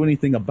can't do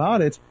anything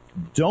about it.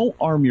 Don't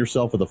arm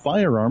yourself with a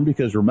firearm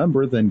because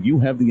remember, then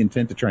you have the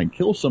intent to try and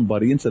kill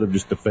somebody instead of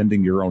just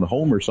defending your own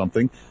home or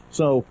something.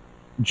 So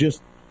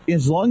just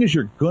as long as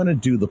you're going to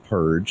do the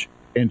purge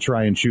and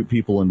try and shoot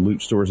people and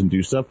loot stores and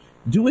do stuff,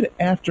 do it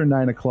after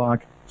 9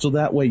 o'clock. So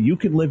that way you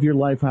can live your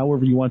life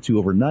however you want to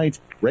overnight.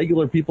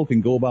 Regular people can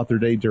go about their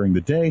day during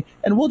the day,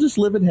 and we'll just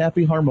live in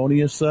happy,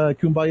 harmonious,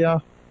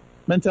 kumbaya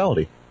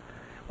mentality.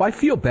 Well, I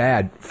feel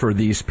bad for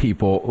these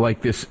people,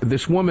 like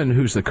this woman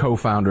who's the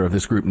co-founder of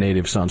this group,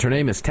 Native Sons. Her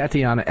name is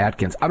Tatiana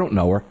Atkins. I don't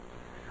know her.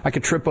 I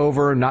could trip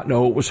over her and not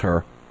know it was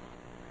her.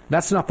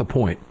 That's not the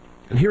point.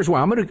 And here's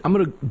why. I'm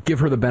gonna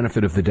give her the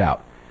benefit of the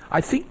doubt. I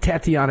think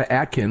Tatiana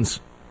Atkins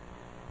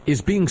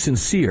is being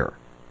sincere.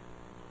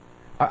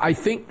 I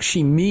think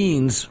she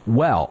means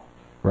well,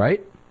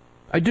 right?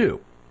 I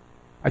do.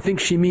 I think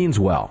she means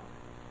well.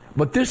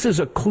 But this is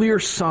a clear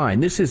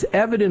sign. This is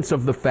evidence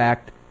of the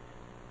fact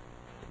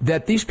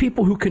that these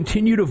people who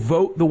continue to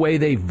vote the way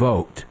they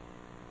vote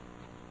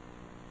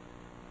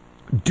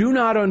do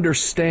not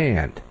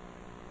understand.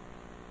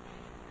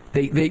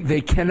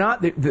 They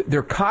cannot,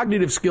 their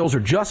cognitive skills are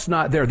just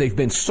not there. They've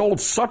been sold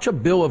such a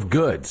bill of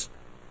goods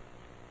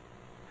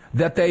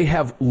that they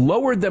have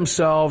lowered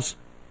themselves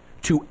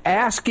to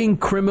asking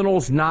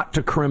criminals not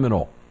to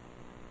criminal.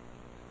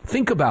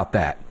 Think about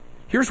that.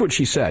 Here's what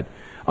she said.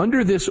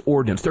 Under this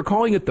ordinance, they're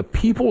calling it the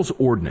People's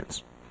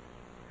Ordinance.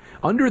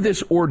 Under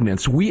this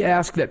ordinance, we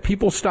ask that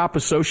people stop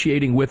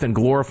associating with and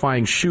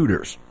glorifying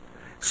shooters,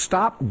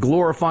 stop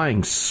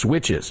glorifying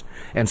switches,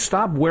 and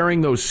stop wearing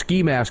those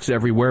ski masks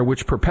everywhere,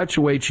 which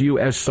perpetuates you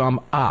as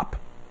some op.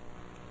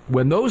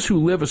 When those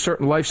who live a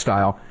certain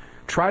lifestyle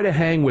try to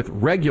hang with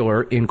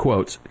regular, in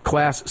quotes,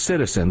 class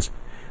citizens,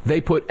 they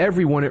put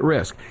everyone at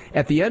risk.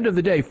 At the end of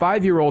the day,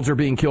 5-year-olds are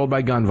being killed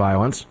by gun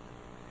violence.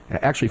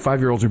 Actually,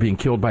 5-year-olds are being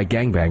killed by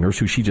gangbangers,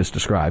 who she just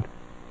described.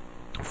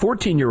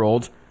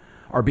 14-year-olds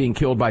are being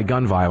killed by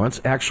gun violence.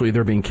 Actually,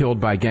 they're being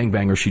killed by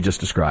gangbangers she just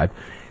described.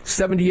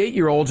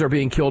 78-year-olds are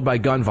being killed by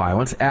gun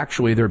violence.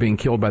 Actually, they're being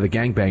killed by the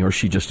gangbangers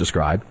she just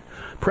described.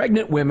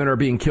 Pregnant women are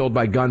being killed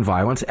by gun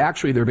violence.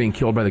 Actually, they're being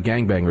killed by the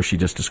gangbangers she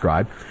just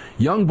described.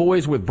 Young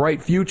boys with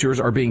bright futures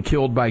are being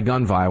killed by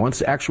gun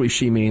violence. Actually,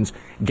 she means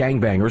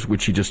gangbangers,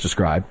 which she just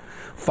described.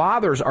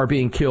 Fathers are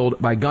being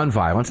killed by gun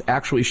violence.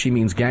 Actually, she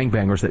means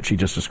gangbangers that she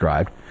just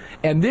described.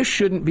 And this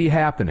shouldn't be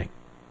happening.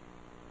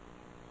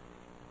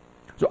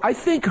 So I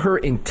think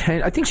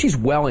I think she's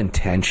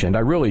well-intentioned. I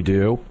really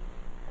do.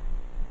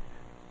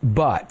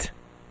 But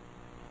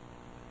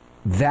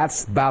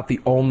that's about the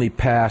only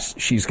pass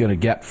she's going to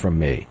get from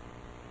me.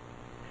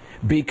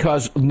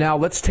 Because now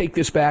let's take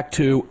this back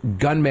to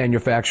gun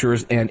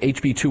manufacturers and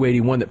HB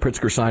 281 that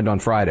Pritzker signed on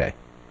Friday.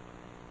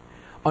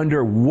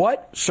 Under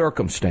what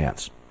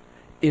circumstance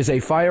is a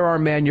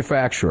firearm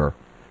manufacturer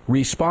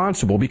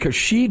responsible, because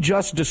she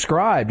just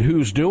described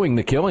who's doing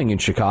the killing in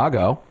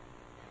Chicago,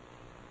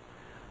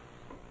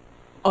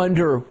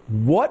 under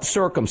what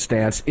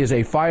circumstance is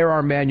a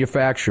firearm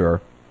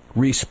manufacturer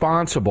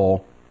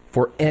responsible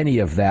for any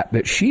of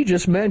that she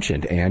just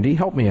mentioned? Andy,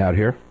 help me out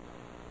here.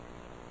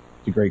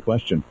 It's a great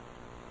question.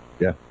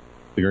 Yeah,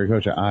 it's a great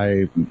question.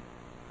 I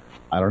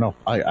don't know.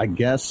 I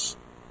guess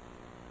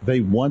they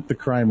want the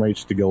crime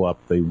rates to go up.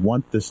 They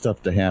want this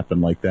stuff to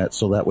happen like that,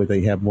 so that way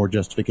they have more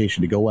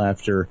justification to go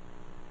after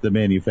the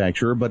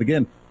manufacturer. But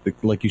again,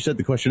 like you said,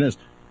 the question is,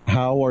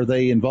 how are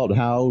they involved?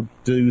 How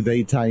do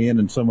they tie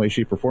in some way,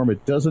 shape, or form?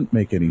 It doesn't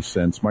make any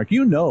sense, Mark.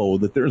 You know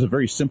that there's a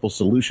very simple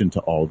solution to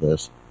all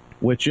this,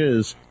 which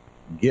is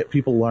get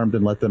people alarmed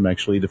and let them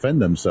actually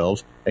defend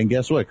themselves. And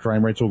guess what?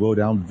 Crime rates will go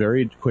down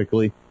very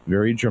quickly,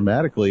 very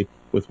dramatically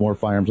with more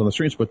firearms on the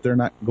streets, but they're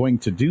not going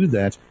to do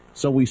that.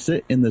 So we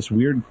sit in this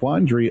weird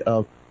quandary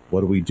of,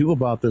 what do we do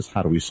about this?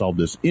 How do we solve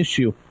this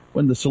issue?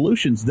 When the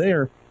solution's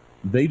there,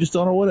 they just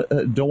don't want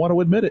to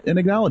admit it and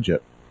acknowledge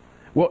it.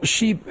 Well,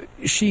 she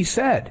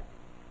said,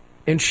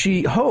 and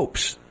she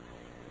hopes,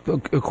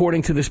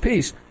 according to this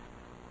piece,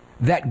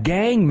 that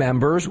gang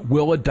members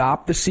will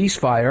adopt the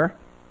ceasefire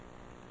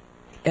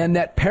and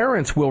that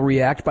parents will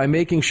react by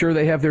making sure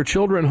they have their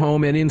children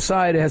home and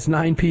inside as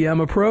 9 p.m.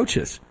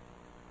 approaches.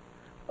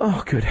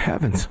 Oh, good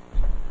heavens.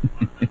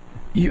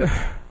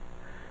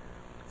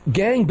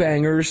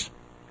 Gangbangers,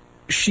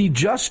 she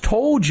just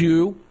told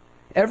you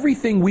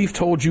everything we've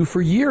told you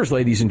for years,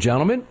 ladies and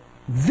gentlemen.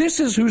 This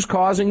is who's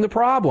causing the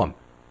problem.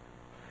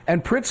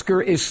 And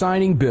Pritzker is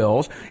signing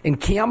bills, and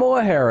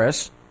Kamala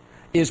Harris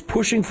is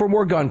pushing for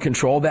more gun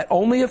control that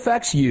only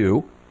affects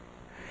you.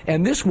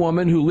 And this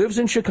woman who lives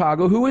in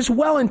Chicago, who is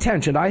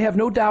well-intentioned, I have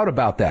no doubt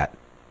about that,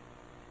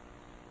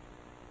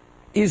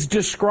 is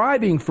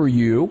describing for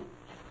you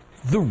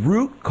the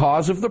root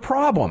cause of the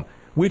problem,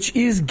 which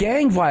is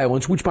gang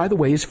violence, which, by the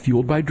way, is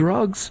fueled by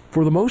drugs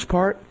for the most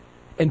part,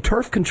 and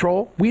turf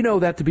control. We know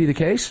that to be the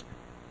case.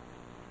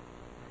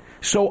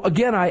 So,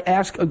 again, I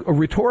ask a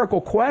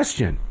rhetorical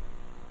question.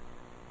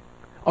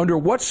 Under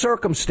what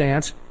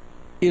circumstance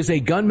is a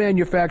gun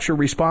manufacturer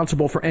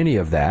responsible for any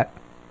of that?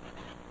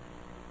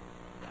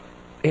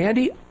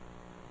 Andy?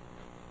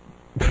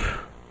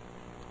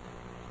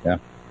 Yeah.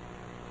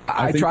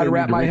 I try to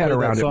wrap my head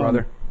around it,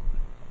 brother.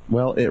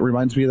 Well, it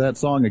reminds me of that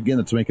song, again,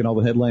 that's making all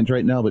the headlines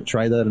right now, but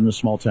try that in a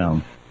small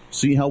town.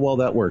 See how well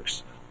that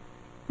works.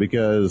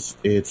 Because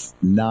it's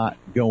not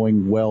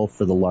going well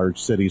for the large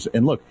cities.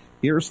 And look,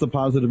 here's the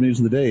positive news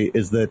of the day,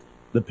 is that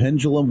the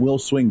pendulum will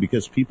swing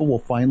because people will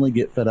finally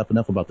get fed up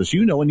enough about this.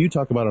 You know, and you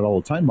talk about it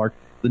all the time, Mark,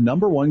 the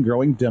number one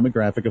growing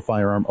demographic of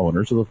firearm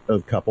owners of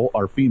the couple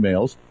are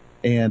females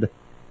and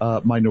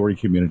minority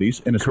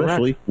communities, and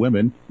especially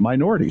women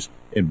minorities.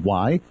 And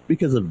why?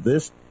 Because of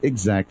this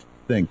exact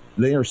thing.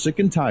 They are sick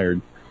and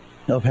tired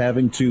of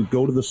having to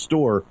go to the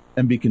store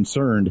and be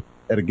concerned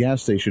at a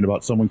gas station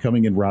about someone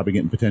coming in, robbing it,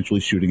 and potentially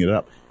shooting it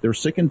up. They're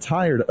sick and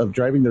tired of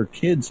driving their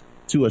kids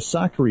to a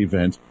soccer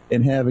event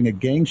and having a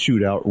gang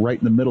shootout right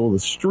in the middle of the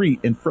street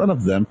in front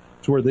of them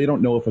to where they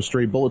don't know if a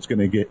stray bullet's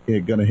going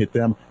to hit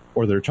them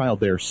or their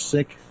child. They're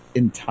sick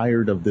and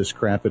tired of this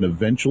crap, and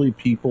eventually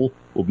people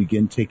will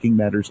begin taking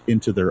matters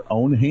into their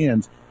own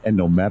hands. And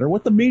no matter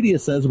what the media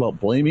says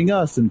about blaming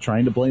us and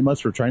trying to blame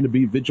us for trying to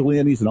be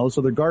vigilantes and all this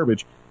other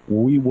garbage,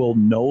 we will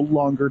no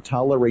longer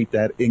tolerate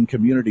that in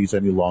communities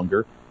any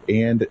longer.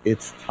 And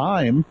it's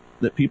time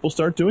that people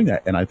start doing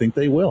that, and I think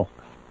they will.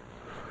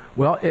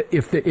 Well,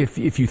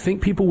 if you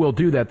think people will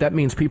do that, that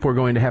means people are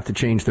going to have to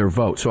change their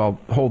vote. So I'll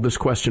hold this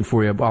question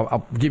for you.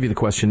 I'll give you the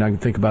question. I can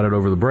think about it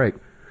over the break.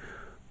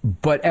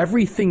 But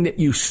everything that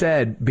you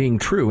said being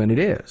true, and it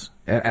is,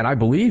 and I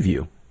believe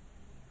you,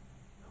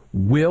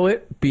 will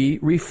it be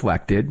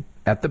reflected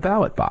at the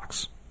ballot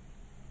box?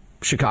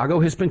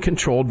 Chicago has been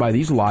controlled by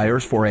these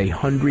liars for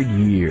 100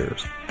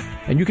 years.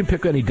 And you can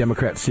pick any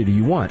Democrat city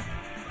you want.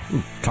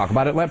 Talk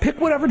about it.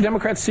 Pick whatever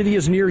Democrat city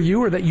is near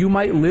you or that you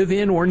might live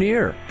in or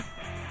near.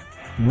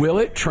 Will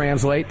it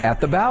translate at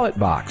the ballot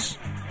box?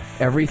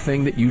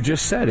 Everything that you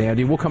just said,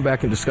 Andy. We'll come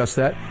back and discuss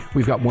that.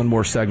 We've got one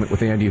more segment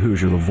with Andy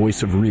Hooser, the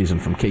voice of reason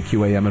from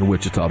KQAM in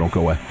Wichita. Don't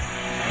go away.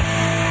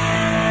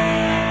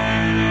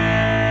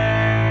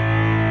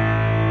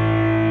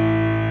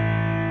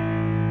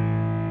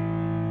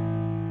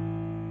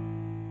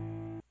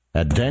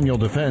 At Daniel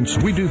Defense,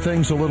 we do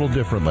things a little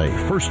differently.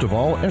 First of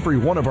all, every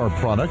one of our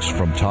products,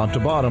 from top to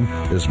bottom,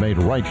 is made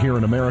right here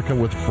in America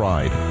with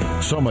pride.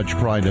 So much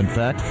pride, in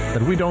fact,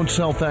 that we don't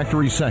sell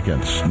factory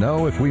seconds.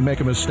 No, if we make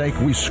a mistake,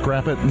 we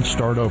scrap it and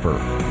start over.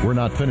 We're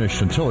not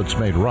finished until it's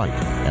made right.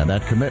 And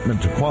that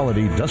commitment to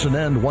quality doesn't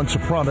end once a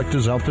product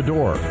is out the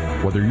door.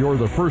 Whether you're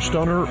the first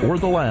owner or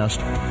the last,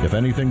 if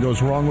anything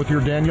goes wrong with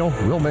your Daniel,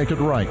 we'll make it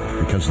right,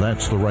 because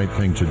that's the right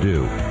thing to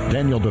do.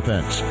 Daniel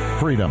Defense.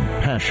 Freedom,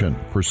 passion,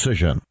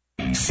 precision.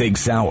 Sig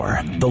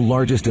Sauer, the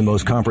largest and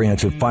most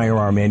comprehensive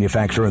firearm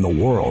manufacturer in the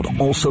world,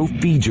 also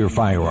feeds your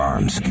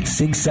firearms.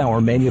 Sig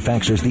Sauer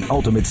manufactures the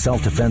ultimate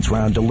self-defense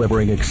round,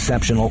 delivering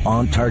exceptional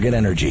on-target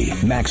energy,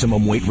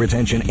 maximum weight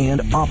retention,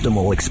 and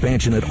optimal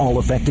expansion at all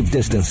effective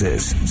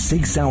distances.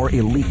 Sig Sauer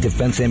Elite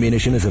Defense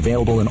ammunition is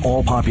available in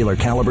all popular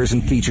calibers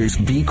and features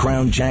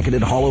V-crown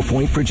jacketed hollow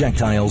point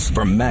projectiles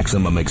for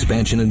maximum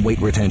expansion and weight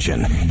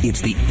retention.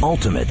 It's the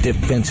ultimate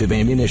defensive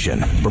ammunition.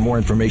 For more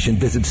information,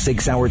 visit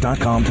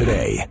SigSauer.com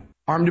today.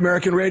 Armed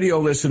American Radio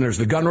listeners,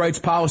 the Gun Rights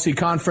Policy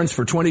Conference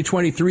for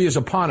 2023 is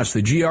upon us,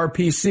 the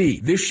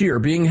GRPC, this year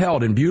being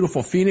held in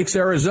beautiful Phoenix,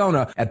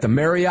 Arizona at the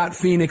Marriott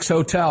Phoenix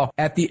Hotel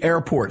at the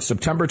airport,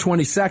 September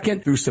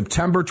 22nd through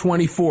September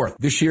 24th.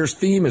 This year's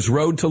theme is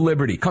Road to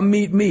Liberty. Come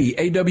meet me,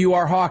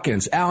 A.W.R.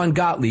 Hawkins, Alan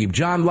Gottlieb,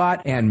 John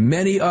Lott, and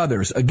many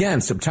others.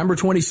 Again, September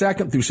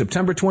 22nd through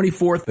September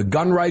 24th, the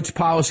Gun Rights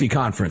Policy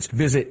Conference.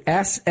 Visit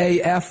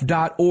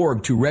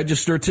saf.org to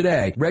register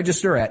today.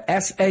 Register at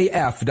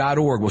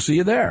saf.org. We'll see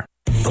you there.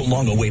 The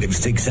long-awaited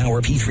Sig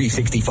Sauer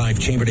P365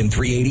 chambered in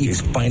 .380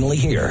 is finally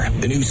here.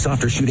 The new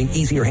softer shooting,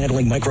 easier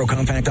handling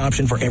micro-compact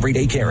option for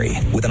everyday carry.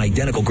 With an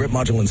identical grip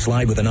module and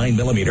slide with a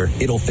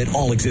 9mm, it'll fit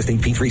all existing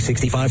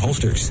P365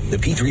 holsters. The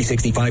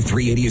P365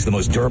 380 is the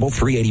most durable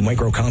 .380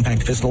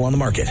 micro-compact pistol on the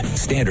market.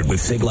 Standard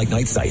with SIG-like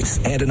night sights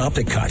and an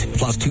optic cut,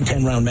 plus 2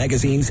 10-round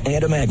magazines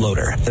and a mag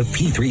loader. The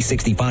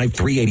P365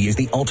 380 is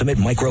the ultimate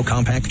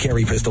micro-compact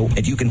carry pistol,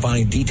 and you can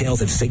find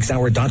details at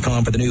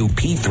SigSauer.com for the new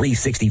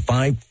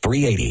P365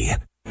 380.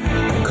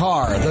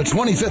 Car, the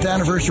 25th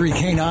anniversary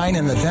K9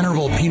 and the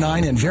venerable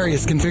P9 in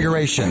various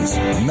configurations.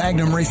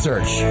 Magnum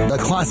Research, the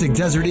classic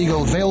Desert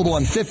Eagle available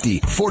in 50,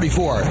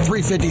 44,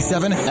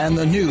 357, and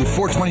the new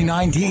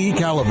 429 DE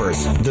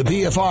calibers. The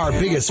BFR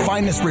biggest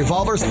finest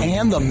revolvers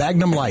and the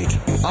Magnum Light.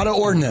 Auto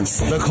Ordnance,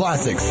 the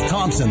classics.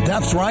 Thompson,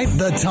 that's right,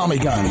 the Tommy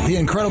gun, the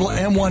incredible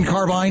M1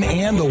 carbine,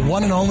 and the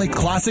one and only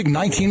classic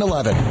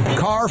 1911.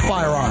 Car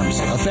Firearms,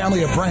 a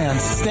family of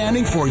brands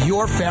standing for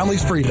your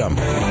family's freedom.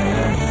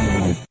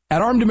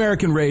 At Armed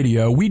American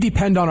Radio, we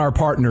depend on our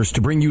partners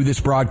to bring you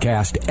this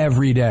broadcast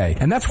every day.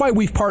 And that's why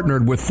we've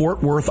partnered with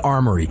Fort Worth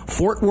Armory.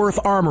 Fort Worth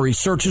Armory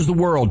searches the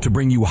world to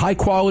bring you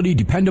high-quality,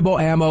 dependable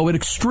ammo at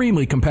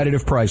extremely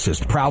competitive prices.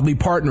 Proudly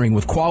partnering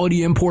with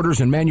quality importers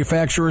and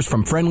manufacturers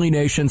from friendly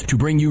nations to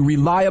bring you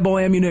reliable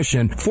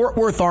ammunition, Fort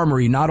Worth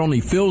Armory not only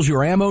fills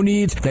your ammo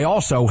needs, they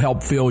also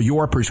help fill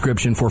your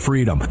prescription for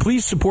freedom.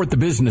 Please support the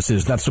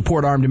businesses that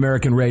support Armed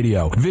American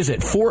Radio.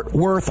 Visit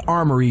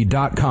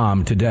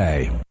FortWorthArmory.com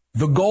today.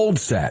 The Gold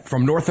Set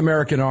from North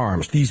American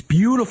Arms. These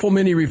beautiful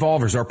mini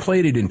revolvers are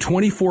plated in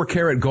 24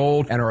 karat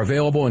gold and are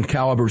available in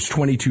calibers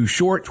 22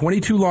 short,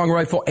 22 long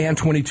rifle, and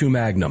 22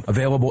 magnum.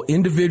 Available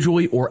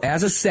individually or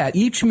as a set,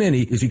 each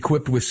mini is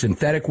equipped with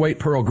synthetic weight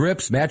pearl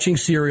grips, matching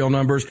serial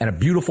numbers, and a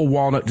beautiful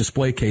walnut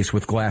display case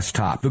with glass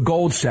top. The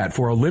Gold Set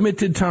for a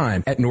limited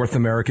time at North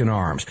American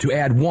Arms. To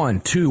add 1,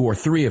 2, or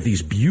 3 of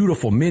these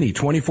beautiful mini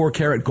 24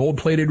 karat gold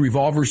plated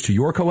revolvers to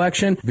your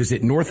collection,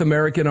 visit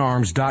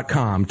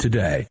NorthAmericanArms.com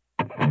today.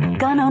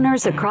 Gun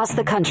owners across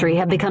the country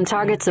have become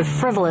targets of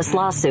frivolous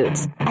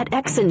lawsuits. At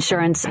X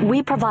Insurance,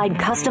 we provide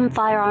custom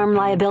firearm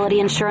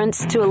liability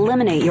insurance to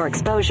eliminate your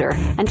exposure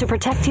and to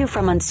protect you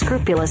from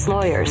unscrupulous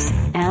lawyers.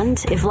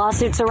 And if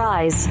lawsuits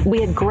arise,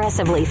 we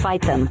aggressively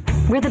fight them.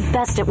 We're the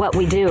best at what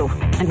we do,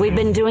 and we've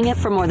been doing it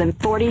for more than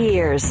 40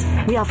 years.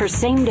 We offer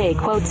same-day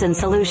quotes and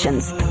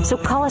solutions. So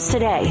call us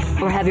today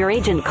or have your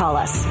agent call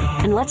us,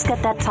 and let's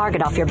get that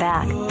target off your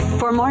back.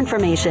 For more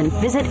information,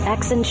 visit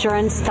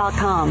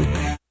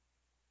xinsurance.com.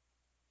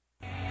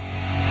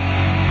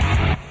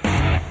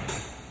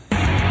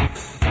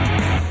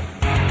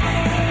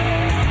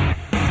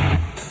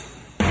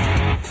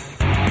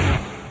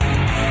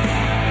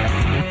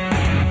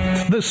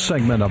 This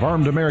segment of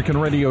Armed American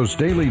Radio's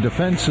Daily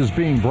Defense is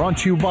being brought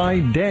to you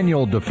by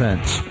Daniel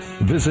Defense.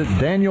 Visit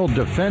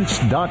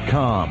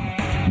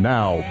DanielDefense.com.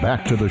 Now,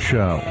 back to the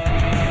show.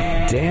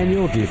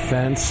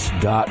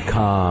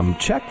 DanielDefense.com.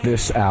 Check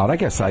this out. I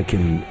guess I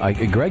can...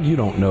 Greg, you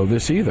don't know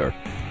this either,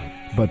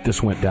 but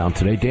this went down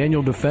today.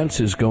 Daniel Defense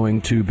is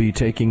going to be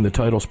taking the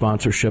title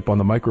sponsorship on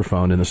the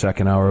microphone in the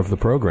second hour of the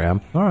program.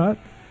 All right.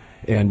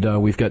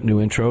 And we've got new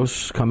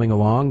intros coming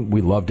along.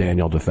 We love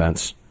Daniel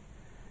Defense.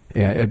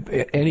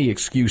 Any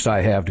excuse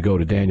I have to go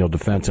to Daniel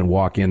Defense and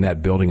walk in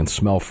that building and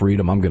smell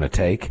freedom, I'm going to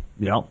take.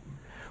 Yep.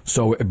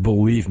 So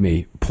believe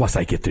me, plus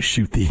I get to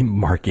shoot the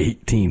Mark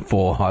 18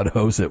 full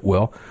autos at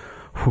will.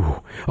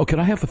 Whew. Oh, can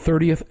I have the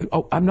 30th?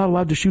 Oh, I'm not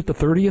allowed to shoot the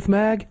 30th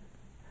mag?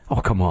 Oh,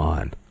 come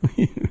on.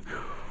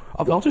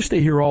 I'll just stay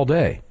here all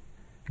day.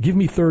 Give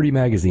me 30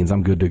 magazines.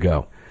 I'm good to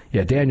go.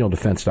 Yeah,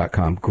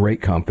 DanielDefense.com.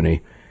 Great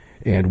company.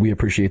 And we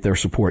appreciate their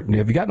support. And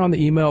have you gotten on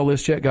the email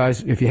list yet,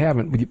 guys? If you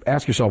haven't,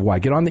 ask yourself why.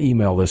 Get on the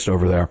email list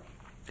over there.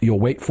 You'll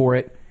wait for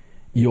it.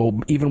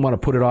 You'll even want to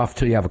put it off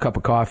till you have a cup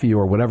of coffee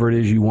or whatever it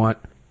is you want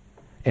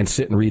and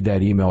sit and read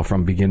that email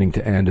from beginning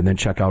to end and then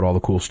check out all the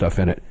cool stuff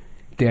in it.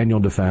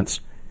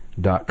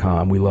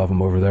 DanielDefense.com. We love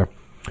them over there.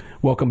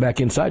 Welcome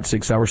back inside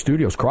 6 Hour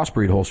Studios.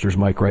 Crossbreed holsters,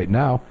 Mike, right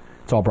now.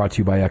 It's all brought to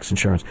you by X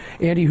Insurance.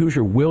 Andy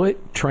Hooser, will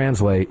it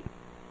translate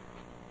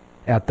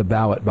at the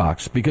ballot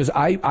box? Because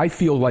I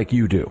feel like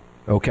you do,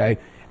 okay?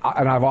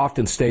 And I've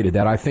often stated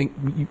that. I think,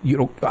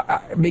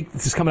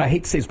 this is coming, I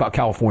hate to say it's about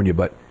California,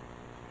 but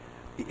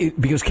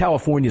because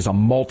California is a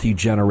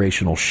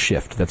multi-generational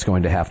shift that's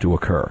going to have to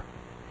occur.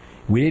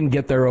 We didn't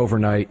get there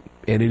overnight,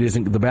 and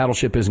the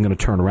battleship isn't going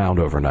to turn around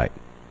overnight.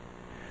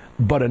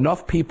 But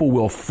enough people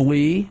will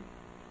flee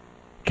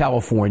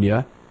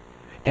California,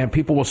 and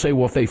people will say,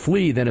 well, if they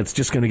flee, then it's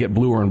just going to get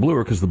bluer and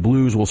bluer because the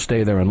blues will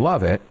stay there and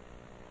love it.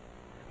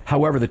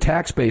 However, the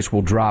tax base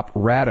will drop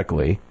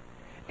radically,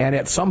 and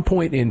at some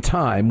point in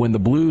time, when the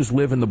blues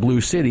live in the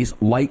blue cities,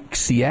 like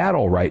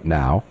Seattle right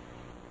now,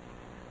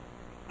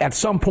 at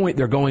some point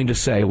they're going to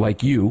say,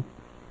 like you,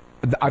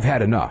 I've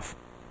had enough.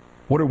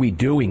 What are we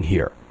doing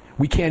here?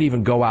 We can't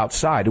even go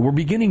outside. And we're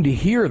beginning to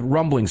hear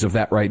rumblings of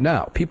that right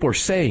now. People are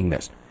saying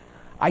this.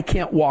 I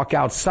can't walk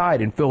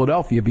outside in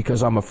Philadelphia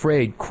because I'm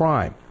afraid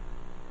crime.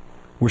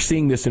 We're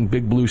seeing this in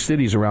big blue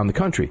cities around the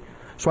country.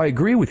 So I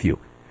agree with you.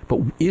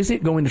 But is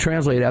it going to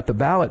translate at the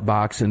ballot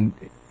box, and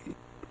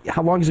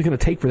how long is it going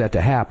to take for that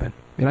to happen?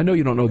 And I know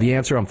you don't know the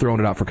answer. I'm throwing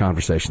it out for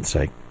conversation's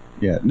sake.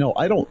 Yeah, no,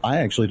 I don't. I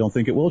actually don't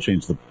think it will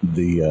change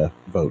the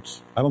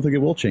votes. I don't think it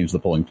will change the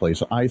polling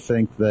place. I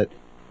think that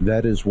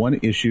is one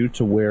issue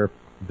to where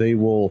they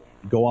will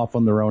go off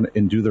on their own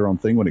and do their own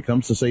thing when it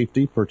comes to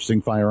safety,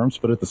 purchasing firearms.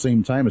 But at the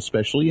same time,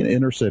 especially in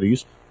inner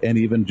cities and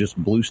even just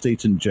blue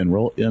states in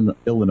general, in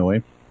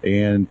Illinois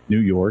and New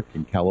York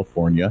and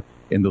California,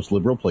 in those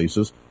liberal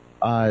places,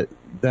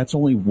 that's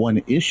only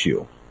one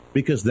issue,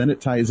 because then it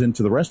ties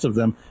into the rest of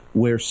them,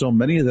 where so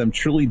many of them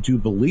truly do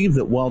believe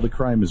that while the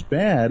crime is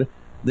bad,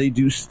 they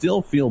do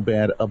still feel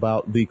bad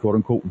about the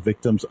quote-unquote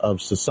victims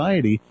of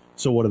society.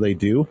 So what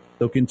do?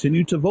 They'll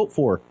continue to vote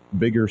for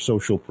bigger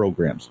social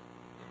programs.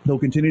 They'll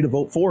continue to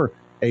vote for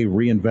a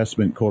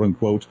reinvestment,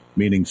 quote-unquote,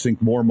 meaning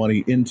sink more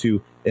money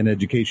into an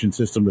education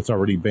system that's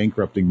already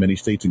bankrupting many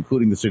states,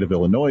 including the state of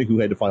Illinois, who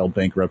had to file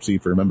bankruptcy,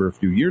 if you remember, a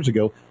few years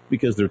ago,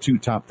 because their two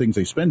top things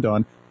they spend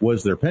on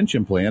was their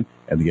pension plan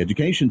and the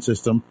education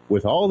system,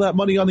 with all that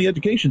money on the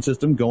education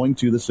system going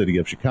to the city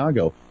of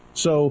Chicago.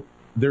 So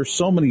there's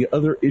so many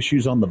other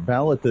issues on the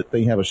ballot that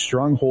they have a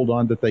strong hold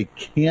on that they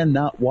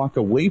cannot walk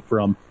away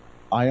from.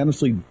 I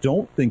honestly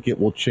don't think it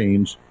will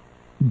change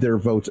their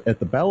votes at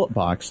the ballot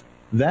box.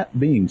 That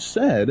being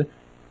said,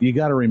 you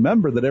got to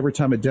remember that every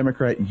time a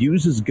Democrat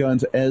uses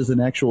guns as an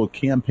actual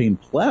campaign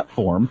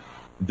platform,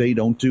 they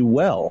don't do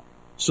well.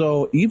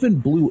 So even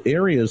blue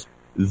areas,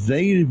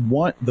 they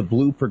want the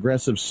blue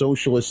progressive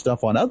socialist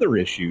stuff on other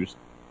issues,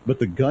 but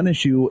the gun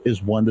issue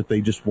is one that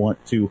they just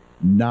want to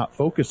not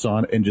focus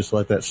on and just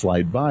let that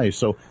slide by.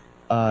 So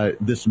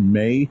this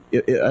may,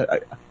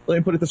 let me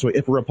put it this way.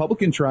 If a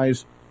Republican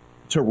tries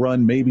to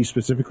run maybe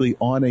specifically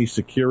on a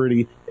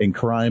security and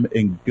crime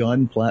and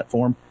gun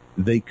platform,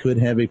 they could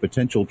have a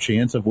potential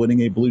chance of winning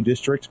a blue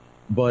district.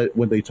 But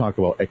when they talk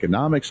about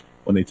economics,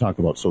 when they talk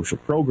about social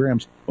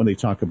programs, when they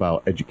talk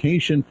about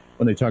education,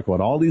 when they talk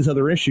about all these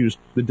other issues,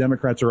 the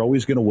Democrats are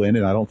always going to win,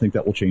 and I don't think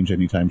that will change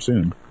anytime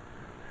soon.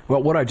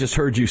 Well, what I just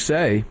heard you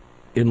say,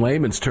 in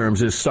layman's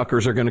terms, is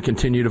suckers are going to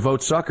continue to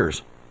vote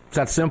suckers. It's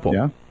that simple.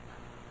 Yeah.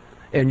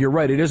 And you're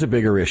right, it is a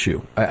bigger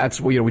issue. That's,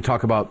 we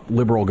talk about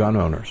liberal gun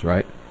owners,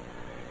 right?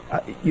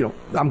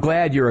 I'm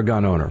glad you're a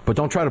gun owner, but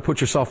don't try to put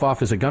yourself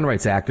off as a gun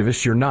rights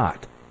activist. You're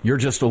not. You're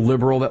just a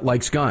liberal that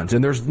likes guns,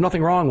 and there's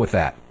nothing wrong with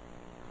that.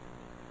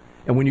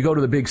 And when you go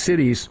to the big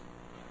cities,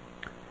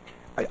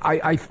 if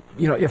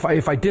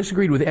I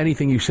disagreed with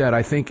anything you said,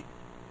 I think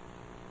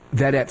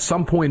that at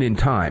some point in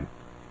time,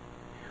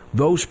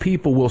 those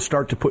people will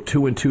start to put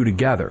two and two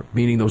together,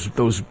 meaning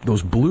those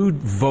blue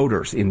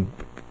voters in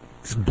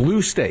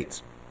blue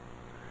states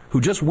who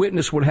just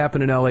witnessed what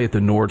happened in L.A. at the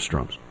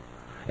Nordstroms.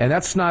 And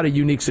that's not a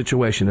unique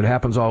situation. It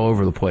happens all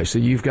over the place. So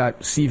you've got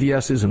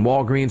CVS's and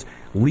Walgreens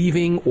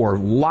leaving or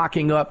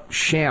locking up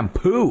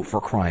shampoo, for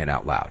crying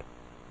out loud.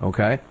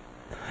 Okay?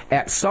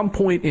 At some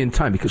point in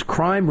time, because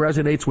crime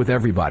resonates with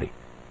everybody,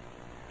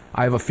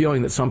 I have a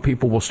feeling that some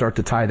people will start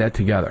to tie that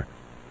together.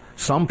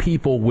 Some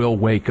people will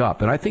wake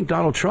up. And I think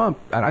Donald Trump,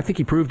 and I think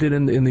he proved it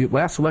in the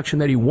last election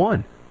that he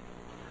won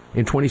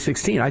in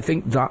 2016. I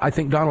think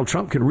Donald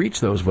Trump could reach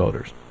those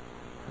voters.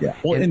 Yeah.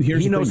 Well, and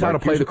he knows how to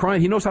play the crime.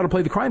 He knows how to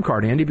play the crime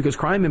card, Andy, because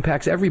crime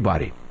impacts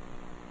everybody.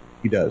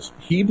 He does.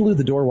 He blew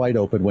the door wide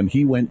open when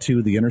he went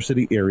to the inner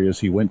city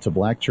areas. He went to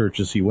black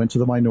churches. He went to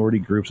the minority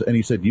groups, and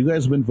he said, you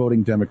guys have been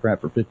voting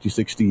Democrat for 50,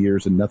 60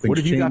 years, and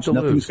nothing's changed.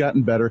 Nothing's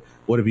gotten better.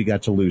 What have you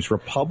got to lose?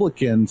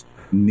 Republicans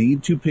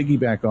need to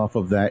piggyback off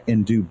of that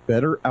and do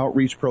better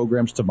outreach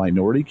programs to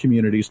minority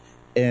communities,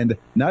 and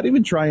not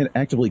even try and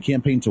actively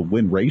campaign to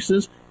win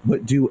races,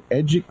 but do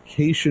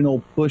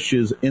educational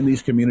pushes in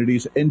these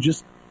communities and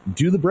just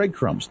do the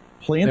breadcrumbs,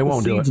 plant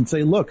the seeds and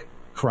say, look,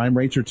 crime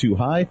rates are too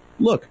high.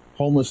 Look,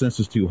 homelessness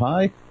is too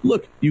high.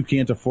 Look, you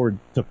can't afford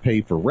to pay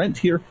for rent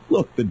here.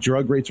 Look, the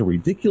drug rates are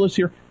ridiculous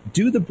here.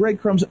 Do the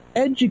breadcrumbs,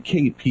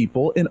 educate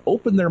people and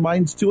open their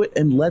minds to it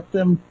and let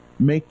them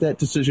make that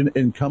decision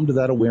and come to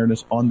that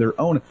awareness on their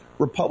own.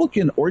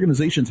 Republican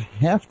organizations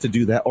have to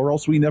do that, or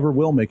else we never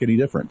will make any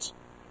difference.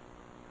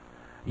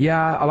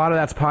 Yeah, a lot of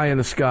that's pie in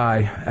the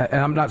sky,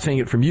 and I'm not saying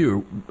it from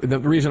you. The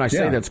reason I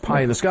say that's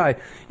pie in the sky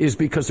is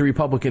because the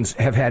Republicans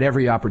have had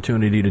every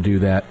opportunity to do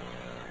that.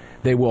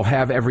 They will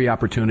have every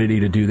opportunity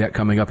to do that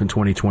coming up in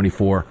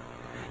 2024.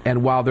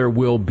 And while there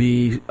will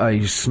be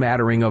a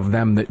smattering of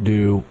them that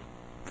do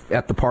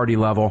at the party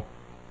level,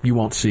 you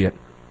won't see it.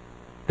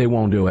 They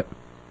won't do it.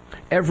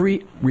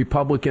 Every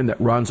Republican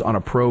that runs on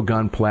a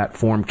pro-gun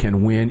platform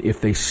can win if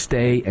they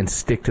stay and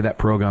stick to that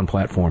pro-gun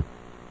platform.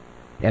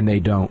 And they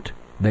don't.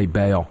 They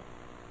bail.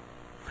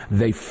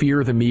 They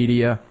fear the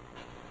media.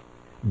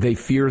 They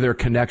fear their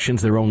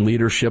connections, their own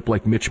leadership,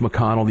 like Mitch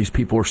McConnell. These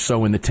people are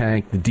so in the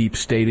tank. The deep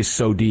state is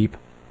so deep.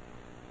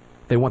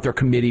 They want their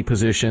committee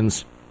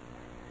positions.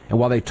 And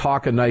while they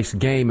talk a nice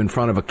game in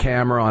front of a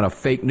camera on a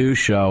fake news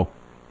show,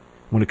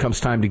 when it comes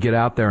time to get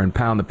out there and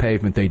pound the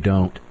pavement, they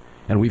don't.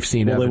 And we've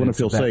seen evidence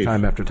of that safe.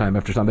 Time after time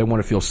after time. They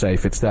want to feel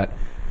safe. It's that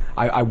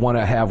I want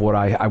to have what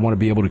I want to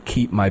be able to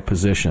keep my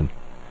position.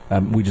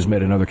 We just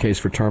made another case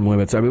for term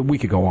limits. I mean, we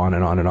could go on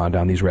and on and on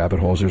down these rabbit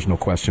holes. There's no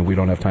question. We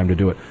don't have time to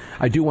do it.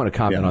 I do want to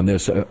comment on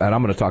this, and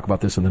I'm going to talk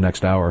about this in the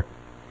next hour.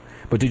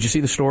 But did you see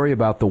the story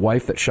about the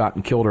wife that shot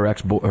and killed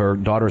her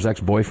daughter's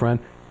ex-boyfriend?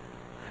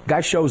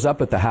 Guy shows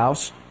up at the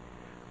house,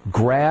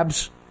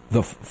 grabs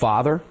the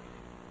father,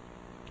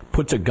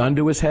 puts a gun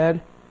to his head.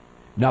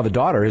 Now the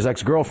daughter, his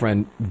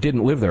ex-girlfriend,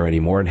 didn't live there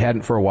anymore and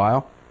hadn't for a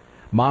while.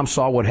 Mom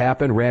saw what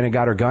happened, ran and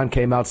got her gun,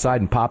 came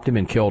outside and popped him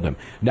and killed him.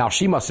 Now,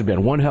 she must have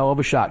been one hell of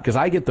a shot, because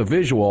I get the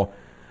visual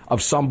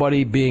of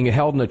somebody being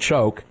held in a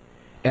choke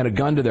and a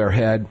gun to their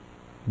head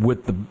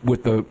with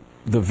the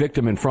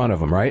victim in front of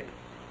them, right?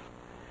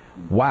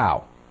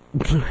 Wow.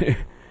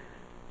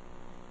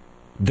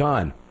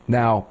 Done.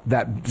 Now,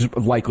 that's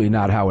likely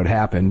not how it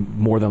happened.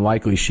 More than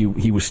likely,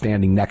 he was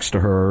standing next to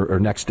her or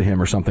next to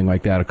him or something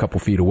like that a couple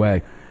feet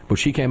away. But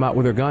she came out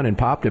with her gun and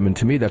popped him, and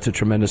to me, that's a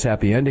tremendous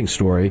happy ending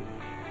story.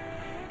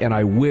 And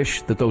I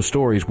wish that those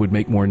stories would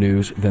make more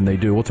news than they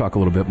do. We'll talk a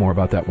little bit more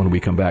about that when we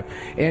come back.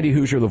 Andy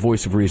Hooser, the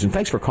voice of reason.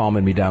 Thanks for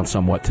calming me down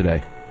somewhat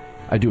today.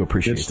 I do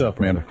appreciate it. Good stuff,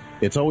 man.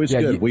 It's always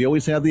good. We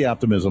always have the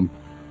optimism.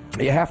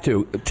 You have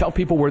to. Tell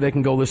people where they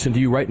can go listen to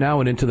you right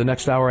now and into the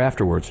next hour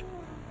afterwards.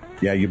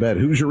 Yeah, you bet.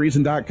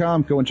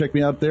 HooserReason.com. Go and check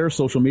me out there.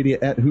 Social media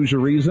at Hooser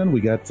Reason.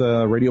 We got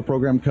a radio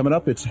program coming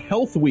up. It's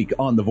Health Week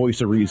on the Voice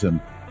of Reason.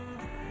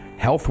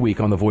 Health Week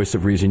on the Voice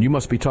of Reason. You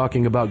must be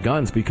talking about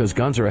guns, because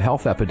guns are a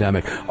health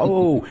epidemic.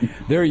 Oh,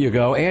 there you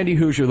go. Andy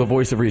Hooser, the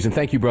Voice of Reason.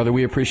 Thank you, brother.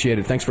 We appreciate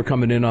it. Thanks for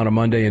coming in on a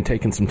Monday and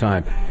taking some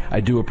time. I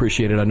do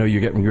appreciate it. I know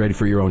you're getting ready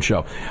for your own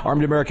show.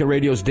 Armed American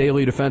Radio's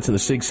Daily Defense in the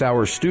Sig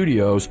Sauer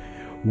studios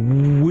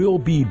will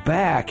be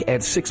back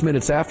at 6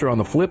 minutes after on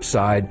the flip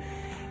side.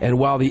 And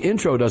while the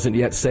intro doesn't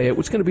yet say it,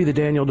 it's going to be the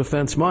Daniel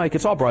Defense mic.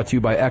 It's all brought to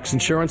you by X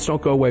Insurance. Don't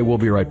go away. We'll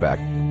be right back.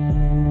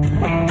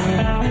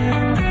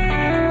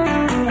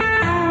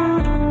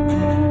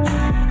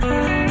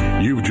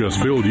 You've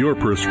just filled your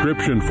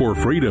prescription for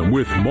freedom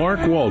with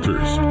Mark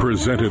Walters,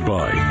 presented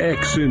by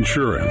X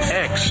Insurance.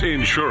 X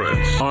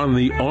Insurance on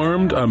the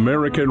Armed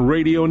American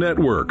Radio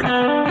Network.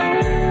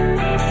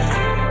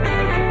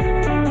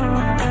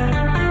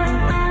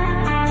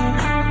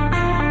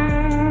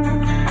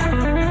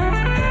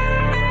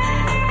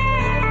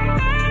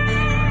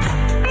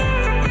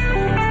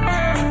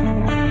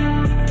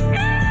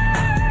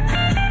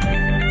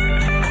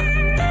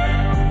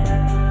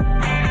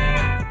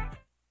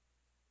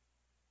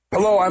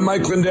 Hello, I'm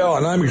Mike Lindell,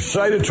 and I'm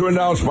excited to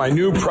announce my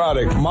new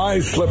product, My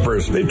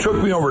Slippers. They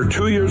took me over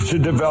 2 years to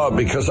develop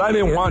because I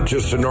didn't want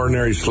just an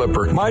ordinary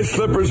slipper. My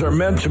slippers are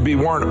meant to be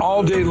worn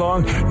all day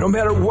long, no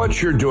matter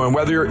what you're doing,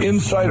 whether you're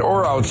inside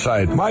or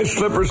outside. My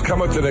slippers come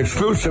with an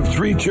exclusive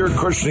 3-tier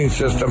cushioning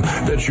system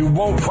that you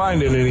won't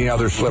find in any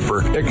other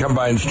slipper. It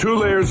combines 2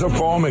 layers of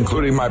foam,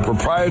 including my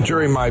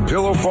proprietary My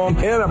Pillow foam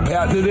and a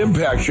patented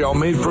impact shell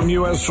made from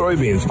U.S.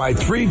 soybeans. My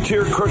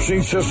 3-tier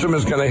cushioning system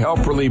is going to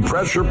help relieve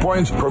pressure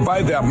points,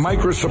 provide that micro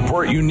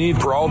support you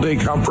need for all-day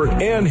comfort,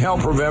 and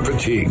help prevent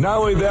fatigue. Not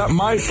only that,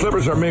 my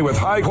slippers are made with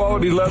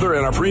high-quality leather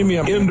and a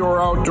premium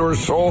indoor-outdoor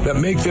sole that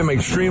make them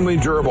extremely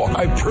durable.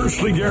 I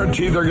personally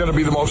guarantee they're going to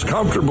be the most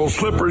comfortable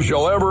slippers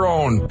you'll ever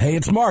own. Hey,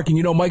 it's Mark, and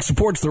you know Mike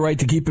supports the right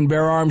to keep and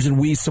bear arms, and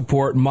we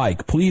support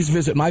Mike. Please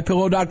visit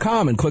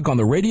MyPillow.com and click on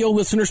the radio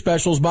listener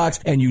specials box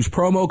and use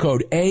promo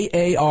code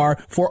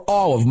AAR for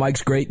all of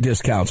Mike's great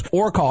discounts.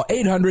 Or call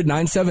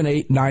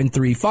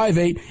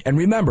 800-978-9358, and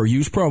remember,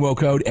 use promo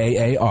code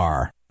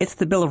AAR. It's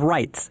the Bill of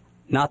Rights,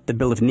 not the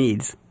Bill of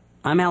Needs.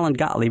 I'm Alan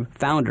Gottlieb,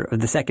 founder of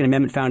the Second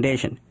Amendment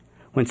Foundation.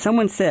 When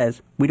someone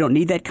says we don't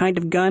need that kind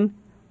of gun,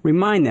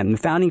 remind them the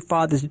Founding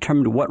Fathers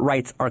determined what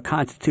rights our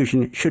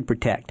Constitution should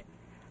protect.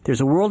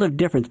 There's a world of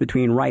difference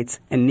between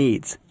rights and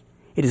needs.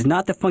 It is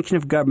not the function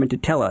of government to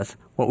tell us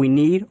what we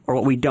need or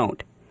what we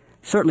don't.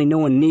 Certainly no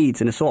one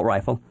needs an assault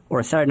rifle or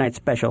a Saturday night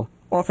special,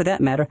 or for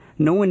that matter,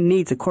 no one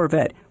needs a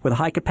Corvette with a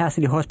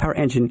high-capacity horsepower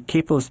engine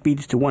capable of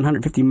speeds to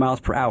 150 miles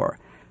per hour.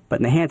 But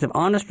in the hands of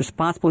honest,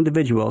 responsible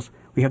individuals,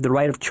 we have the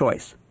right of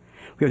choice.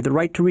 We have the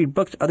right to read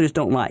books others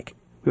don't like.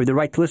 We have the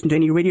right to listen to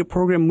any radio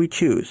program we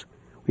choose.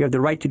 We have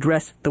the right to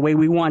dress the way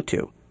we want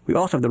to. We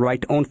also have the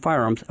right to own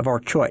firearms of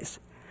our choice.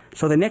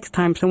 So the next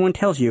time someone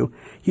tells you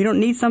you don't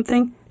need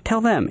something,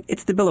 tell them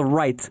it's the Bill of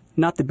Rights,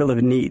 not the Bill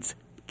of Needs.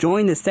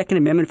 Join the Second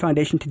Amendment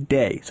Foundation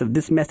today so that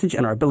this message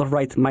and our Bill of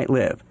Rights might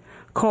live.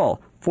 Call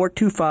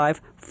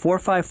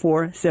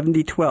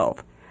 425-454-7012.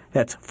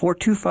 That's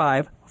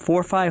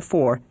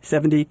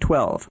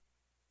 425-454-7012.